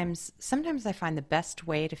sometimes I find the best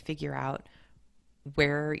way to figure out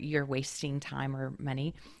where you're wasting time or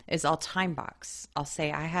money is I'll time box. I'll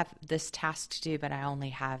say I have this task to do, but I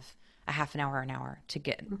only have a half an hour to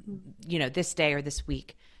get, this day or this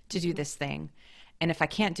week to do this thing. And if I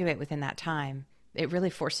can't do it within that time, it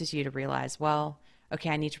really forces you to realize, well,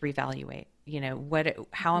 okay, I need to reevaluate,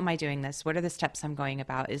 how am I doing this? What are the steps I'm going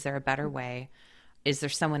about? Is there a better way? Is there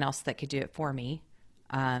someone else that could do it for me?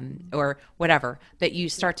 Or whatever, that you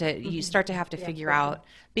start to have to figure out,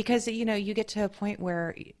 because, you get to a point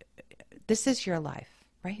where this is your life,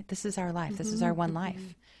 right? This is our life. This is our one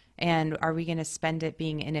life. And are we going to spend it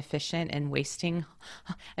being inefficient and wasting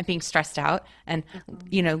and being stressed out and,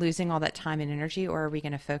 losing all that time and energy? Or are we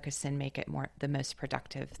going to focus and make it the most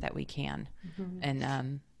productive that we can?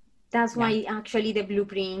 And that's why actually the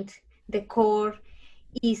blueprint, the core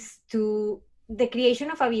is the creation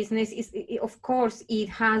of a business is, of course, it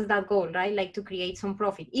has that goal, right? Like to create some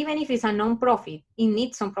profit. Even if it's a non-profit, it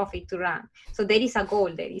needs some profit to run. So there is a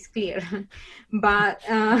goal there, is clear. But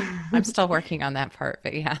I'm still working on that part,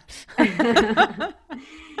 but yeah.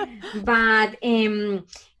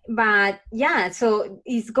 but yeah, so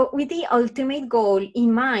it's with the ultimate goal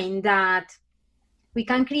in mind that we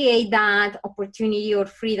can create that opportunity or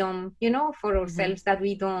freedom, for ourselves, that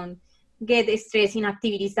we don't get stressed in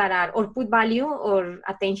activities that are, or put value or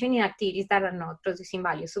attention in activities that are not producing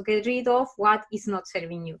value. So get rid of what is not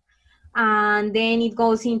serving you. And then it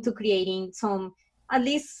goes into creating some, at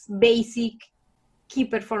least basic key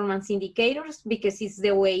performance indicators, because it's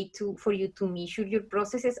the way for you to measure your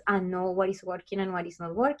processes and know what is working and what is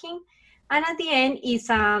not working. And at the end is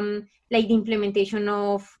like the implementation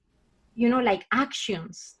of, like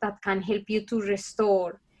actions that can help you to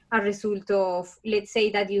restore a result of, let's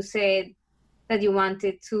say that you said that you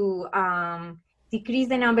wanted to decrease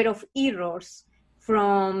the number of errors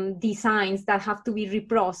from designs that have to be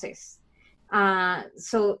reprocessed.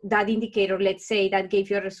 So that indicator, let's say, that gave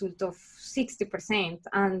you a result of 60%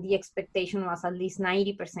 and the expectation was at least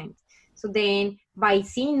 90%. So then by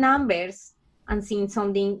seeing numbers and seeing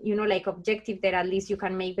something, like objective, there at least you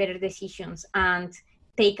can make better decisions and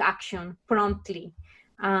take action promptly.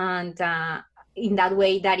 And in that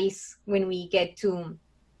way, that is when we get to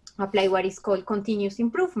apply what is called continuous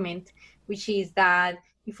improvement, which is that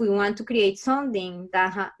if we want to create something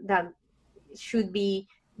that should be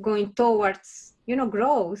going towards,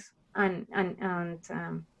 growth and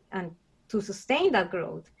to sustain that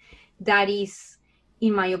growth, that is,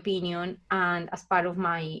 in my opinion, and as part of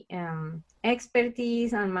my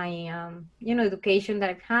expertise and my education that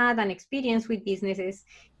I've had and experience with businesses,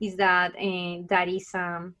 is that that is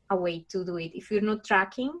a way to do it. If you're not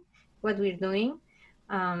tracking what we're doing,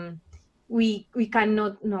 we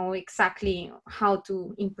cannot know exactly how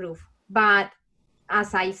to improve. But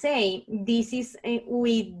as I say, this is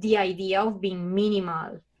with the idea of being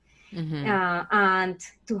minimal, and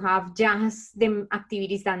to have just the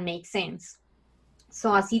activities that make sense.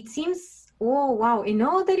 So as it seems, oh wow,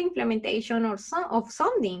 another implementation of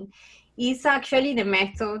something is actually the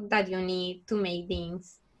method that you need to make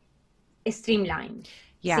things streamlined.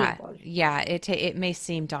 Yeah, simple. yeah. It may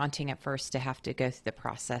seem daunting at first to have to go through the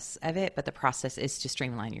process of it, but the process is to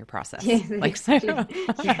streamline your process. Yes, Like so.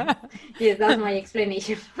 yeah, yes, that's my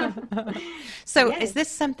explanation. So, is Yes. this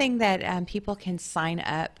something that people can sign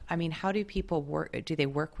up? I mean, how do people work? Do they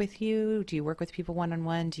work with you? Do you work with people one on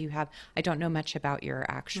one? Do you have? I don't know much about your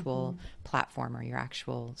actual platform or your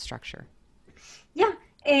actual structure. Yeah,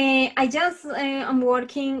 I just I'm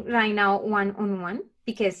working right now one on one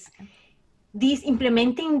because this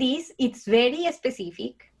implementing this it's very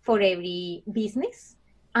specific for every business,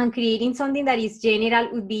 and creating something that is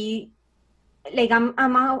general would be like I'm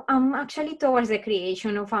actually towards the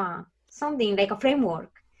creation of a something like a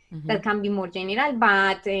framework Mm-hmm. that can be more general,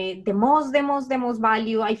 but the most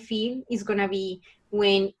value I feel is gonna be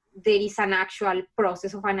when there is an actual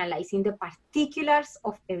process of analyzing the particulars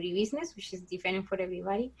of every business, which is different for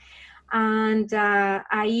everybody. And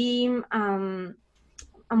I'm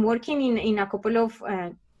working in a couple of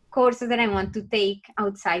courses that I want to take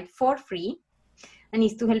outside for free, and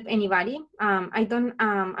is to help anybody. I don't.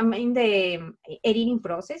 I'm in the editing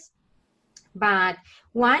process, but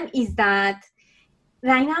one is that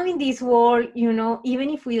right now in this world, even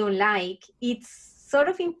if we don't like, it's sort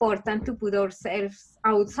of important to put ourselves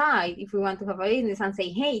outside if we want to have a business and say,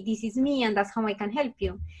 hey, this is me, and that's how I can help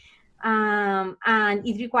you. And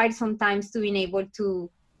it requires sometimes to being able to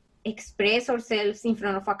express ourselves in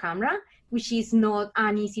front of a camera, which is not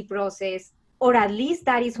an easy process, or at least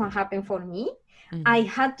that is what happened for me. Mm-hmm. I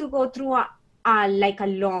had to go through a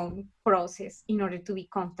long process in order to be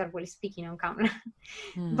comfortable speaking on camera.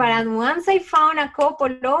 But once I found a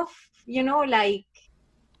couple of, like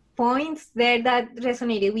points there that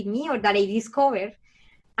resonated with me or that I discovered,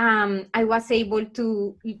 I was able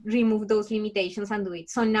to remove those limitations and do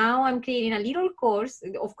it. So now I'm creating a little course.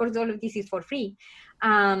 Of course, all of this is for free,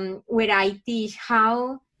 where I teach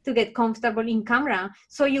how to get comfortable in camera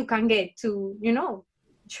so you can get to,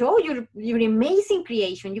 show your amazing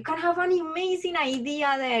creation. You can have an amazing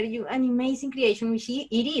idea there, an amazing creation, which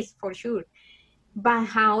it is for sure. But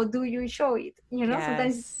how do you show it?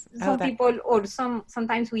 Sometimes Yes. people, or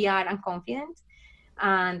sometimes we are unconfident.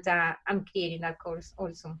 And I'm creating that course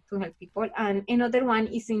also to help people. And another one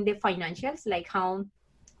is in the financials, like how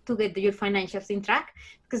to get your financials in track.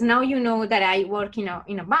 Because now you know that I work in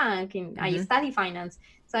a bank, and I study finance,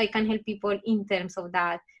 so I can help people in terms of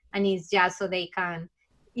that. And it's just so they can,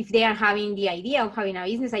 if they are having the idea of having a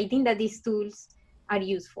business, I think that these tools are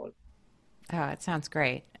useful. Oh, it sounds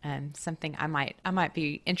great, and something I might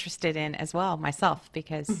be interested in as well myself,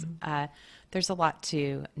 because there's a lot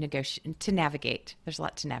to navigate. There's a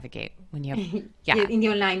lot to navigate when you have, In the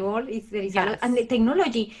online world, there is a lot, and the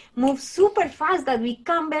technology moves super fast that we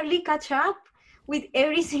can barely catch up with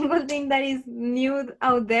every single thing that is new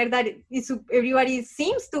out there that everybody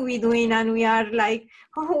seems to be doing, and we are like,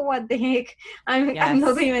 oh, what the heck? I'm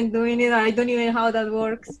not even doing it. I don't even know how that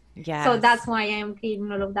works. Yes. So that's why I'm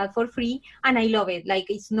creating all of that for free, and I love it. Like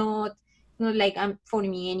it's not like for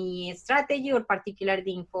me any strategy or particular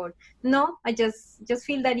thing for. No, I just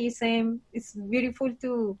feel that it's beautiful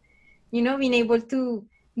to, being able to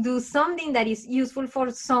do something that is useful for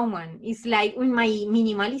someone. It's like in my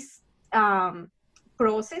minimalist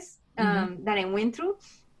process that I went through,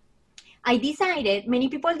 I decided, many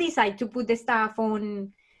people decide to put the stuff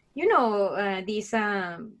on, these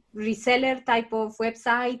reseller type of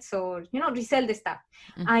websites, or, resell the stuff.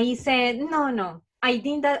 I said, no, I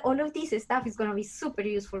think that all of this stuff is going to be super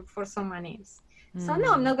useful for someone else. So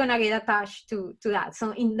no, I'm not going to get attached to that.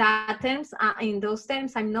 So in those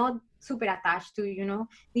terms, I'm not super attached to,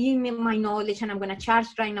 giving me my knowledge and I'm going to charge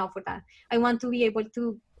right now for that. I want to be able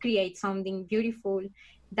to create something beautiful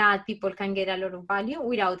that people can get a lot of value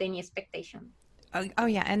without any expectation. Oh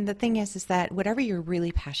yeah, and the thing is that whatever you're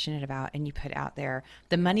really passionate about and you put out there,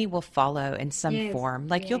 the money will follow in some form.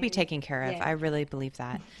 Like you'll be taken care of. I really believe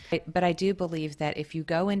that. But I do believe that if you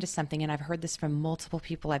go into something, and I've heard this from multiple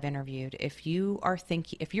people I've interviewed, if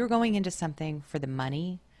you're going into something for the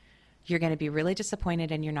money, you're going to be really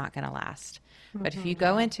disappointed and you're not going to last. But if you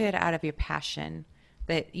go into it out of your passion,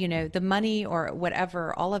 that the money or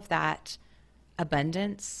whatever, all of that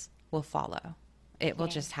abundance will follow. It will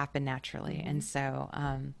just happen naturally. And so,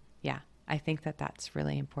 I think that that's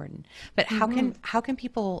really important. But how can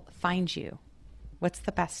people find you? What's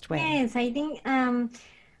the best way? Yes, I think I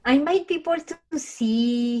invite people to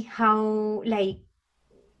see how, like,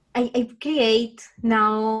 I create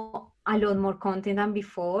now a lot more content than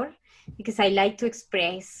before, because I like to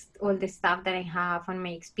express all the stuff that I have and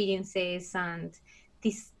my experiences and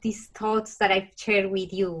these thoughts that I've shared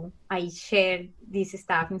with you. I share this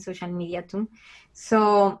stuff in social media too.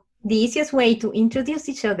 So the easiest way to introduce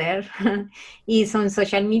each other is on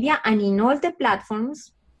social media and in all the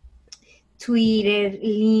platforms, Twitter,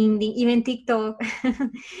 LinkedIn, even TikTok,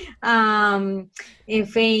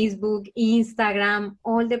 Facebook, Instagram,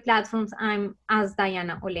 all the platforms. I'm as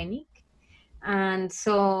Diana Olynick. And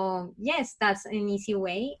so, yes, that's an easy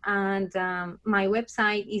way. And my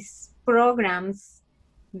website is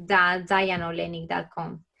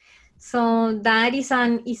programs.dianaolynick.com. So that is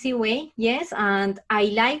an easy way, yes. And I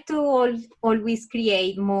like to always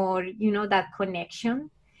create more, that connection,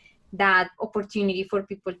 that opportunity for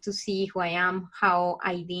people to see who I am, how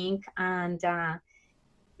I think, and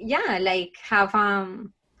like have a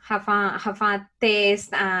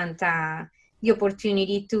test and the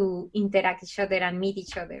opportunity to interact each other and meet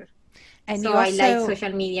each other. And so I like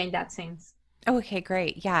social media in that sense. Okay,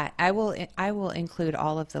 great. Yeah, I will include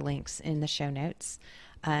all of the links in the show notes.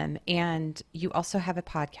 And you also have a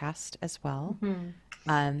podcast as well.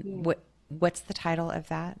 Yeah. What's the title of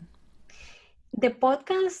that? The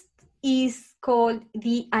podcast is called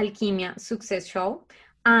the Alchemy Success Show.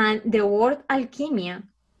 And the word alchemy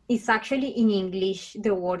is actually in English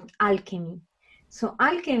the word alchemy. So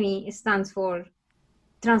alchemy stands for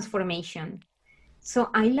transformation.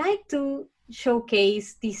 So I like to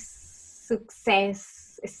showcase these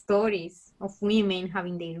success stories of women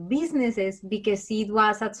having their businesses, because it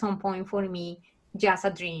was at some point for me just a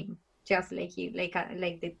dream, just like you, like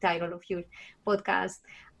the title of your podcast,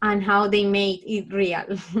 and how they made it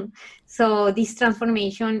real. So this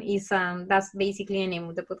transformation is that's basically the name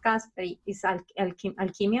of the podcast. It's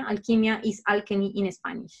Alchemy. Alchemy is alchemy in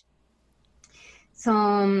Spanish. So,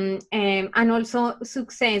 and also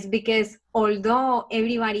success, because although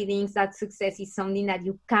everybody thinks that success is something that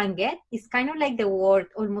you can get, it's kind of like the word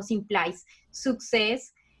almost implies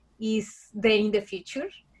success is there in the future.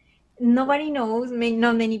 Nobody knows,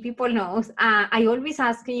 not many people knows. I always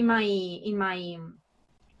ask in my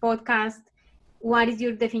podcast, what is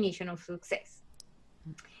your definition of success?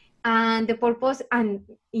 And the purpose, and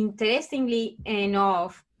interestingly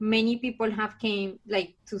enough, many people have came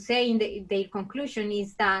like to say in their conclusion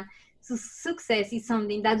is that success is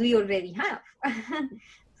something that we already have.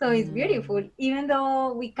 So it's beautiful, even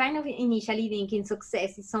though we kind of initially thinking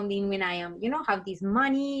success is something when I am, have this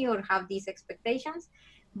money or have these expectations,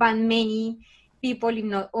 but many people, if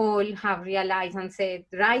not all, have realized and said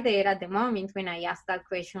right there at the moment when I asked that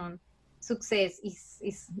question, success is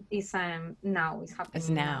now, is happening. Is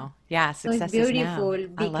now. Yeah, success so it's beautiful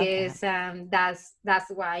is now. Because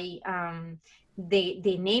that's why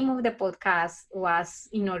the name of the podcast was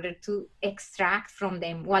in order to extract from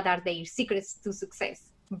them what are their secrets to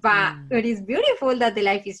success. But what is beautiful that the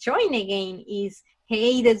life is showing again is,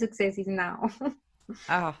 hey, the success is now.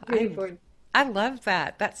 Oh, beautiful. I love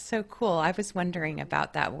that. That's so cool. I was wondering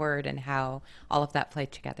about that word and how all of that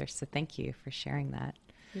played together. So thank you for sharing that.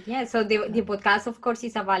 Yeah, so the podcast, of course,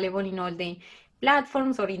 is available in all the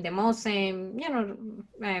platforms, or in the most,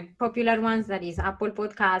 popular ones, that is Apple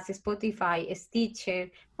Podcasts, Spotify, Stitcher,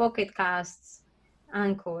 Pocket Casts,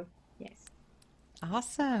 Anchor. Yes.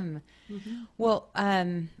 Awesome. Mm-hmm. Well,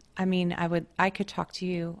 I could talk to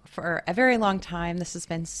you for a very long time. This has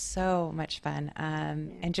been so much fun,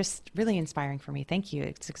 and just really inspiring for me. Thank you.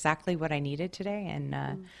 It's exactly what I needed today. And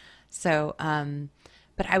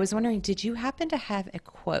but I was wondering, did you happen to have a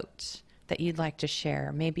quote that you'd like to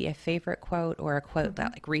share? Maybe a favorite quote, or a quote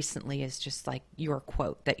that like recently is just like your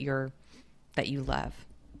quote that you love?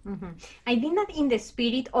 Mm-hmm. I think that in the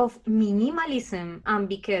spirit of minimalism,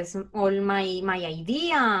 because all my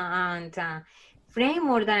idea and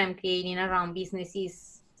framework that I'm creating around business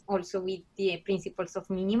is also with the principles of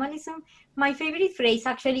minimalism, my favorite phrase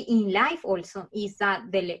actually in life also is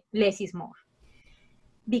that the less is more.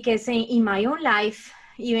 Because in my own life,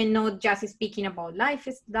 even not just speaking about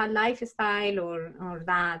that lifestyle or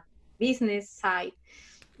that business side,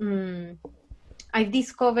 I've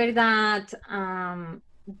discovered that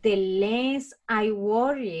the less I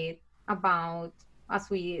worried about,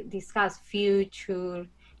 as we discussed, future,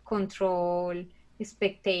 control,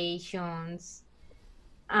 expectations,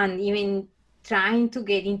 and even trying to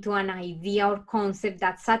get into an idea or concept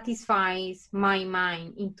that satisfies my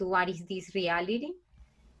mind into what is this reality,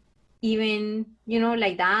 even,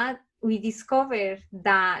 like that, we discover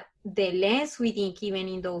that the less we think even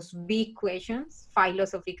in those big questions,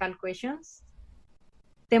 philosophical questions,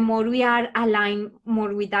 the more we are aligned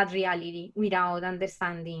more with that reality without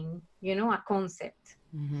understanding, a concept.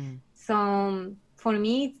 Mm-hmm. So for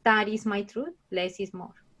me, that is my truth. Less is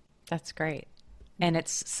more. That's great. And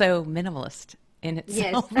it's so minimalist in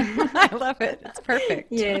itself. Yes. I love it. It's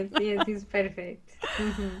perfect. Yes, it's perfect.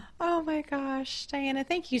 Oh my gosh, Diana,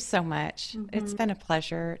 thank you so much. It's been a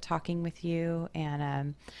pleasure talking with you,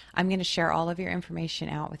 and I'm going to share all of your information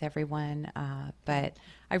out with everyone, but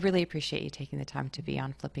I really appreciate you taking the time to be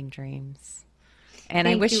on Flipping Dreams. And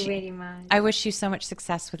Thank you very much. I wish you so much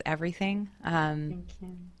success with everything. Thank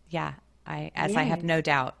you. Yeah, I have no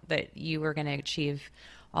doubt that you are going to achieve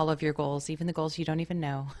all of your goals, even the goals you don't even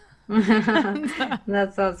know.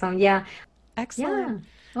 That's awesome. Yeah. Excellent.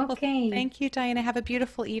 Yeah. Okay. Well, thank you, Diana. Have a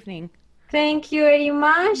beautiful evening. Thank you very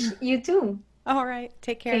much. You too. All right.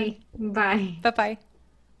 Take care. Okay. Bye. Bye-bye.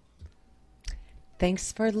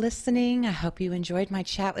 Thanks for listening. I hope you enjoyed my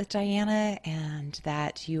chat with Diana and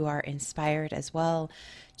that you are inspired as well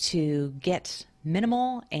to get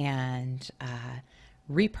minimal and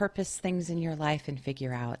repurpose things in your life and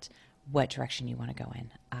figure out what direction you want to go in.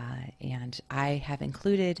 And I have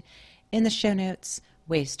included in the show notes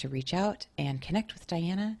ways to reach out and connect with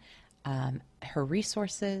Diana, her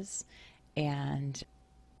resources, and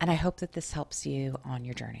I hope that this helps you on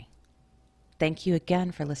your journey. Thank you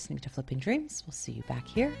again for listening to Flipping Dreams. We'll see you back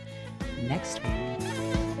here next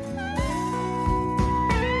week.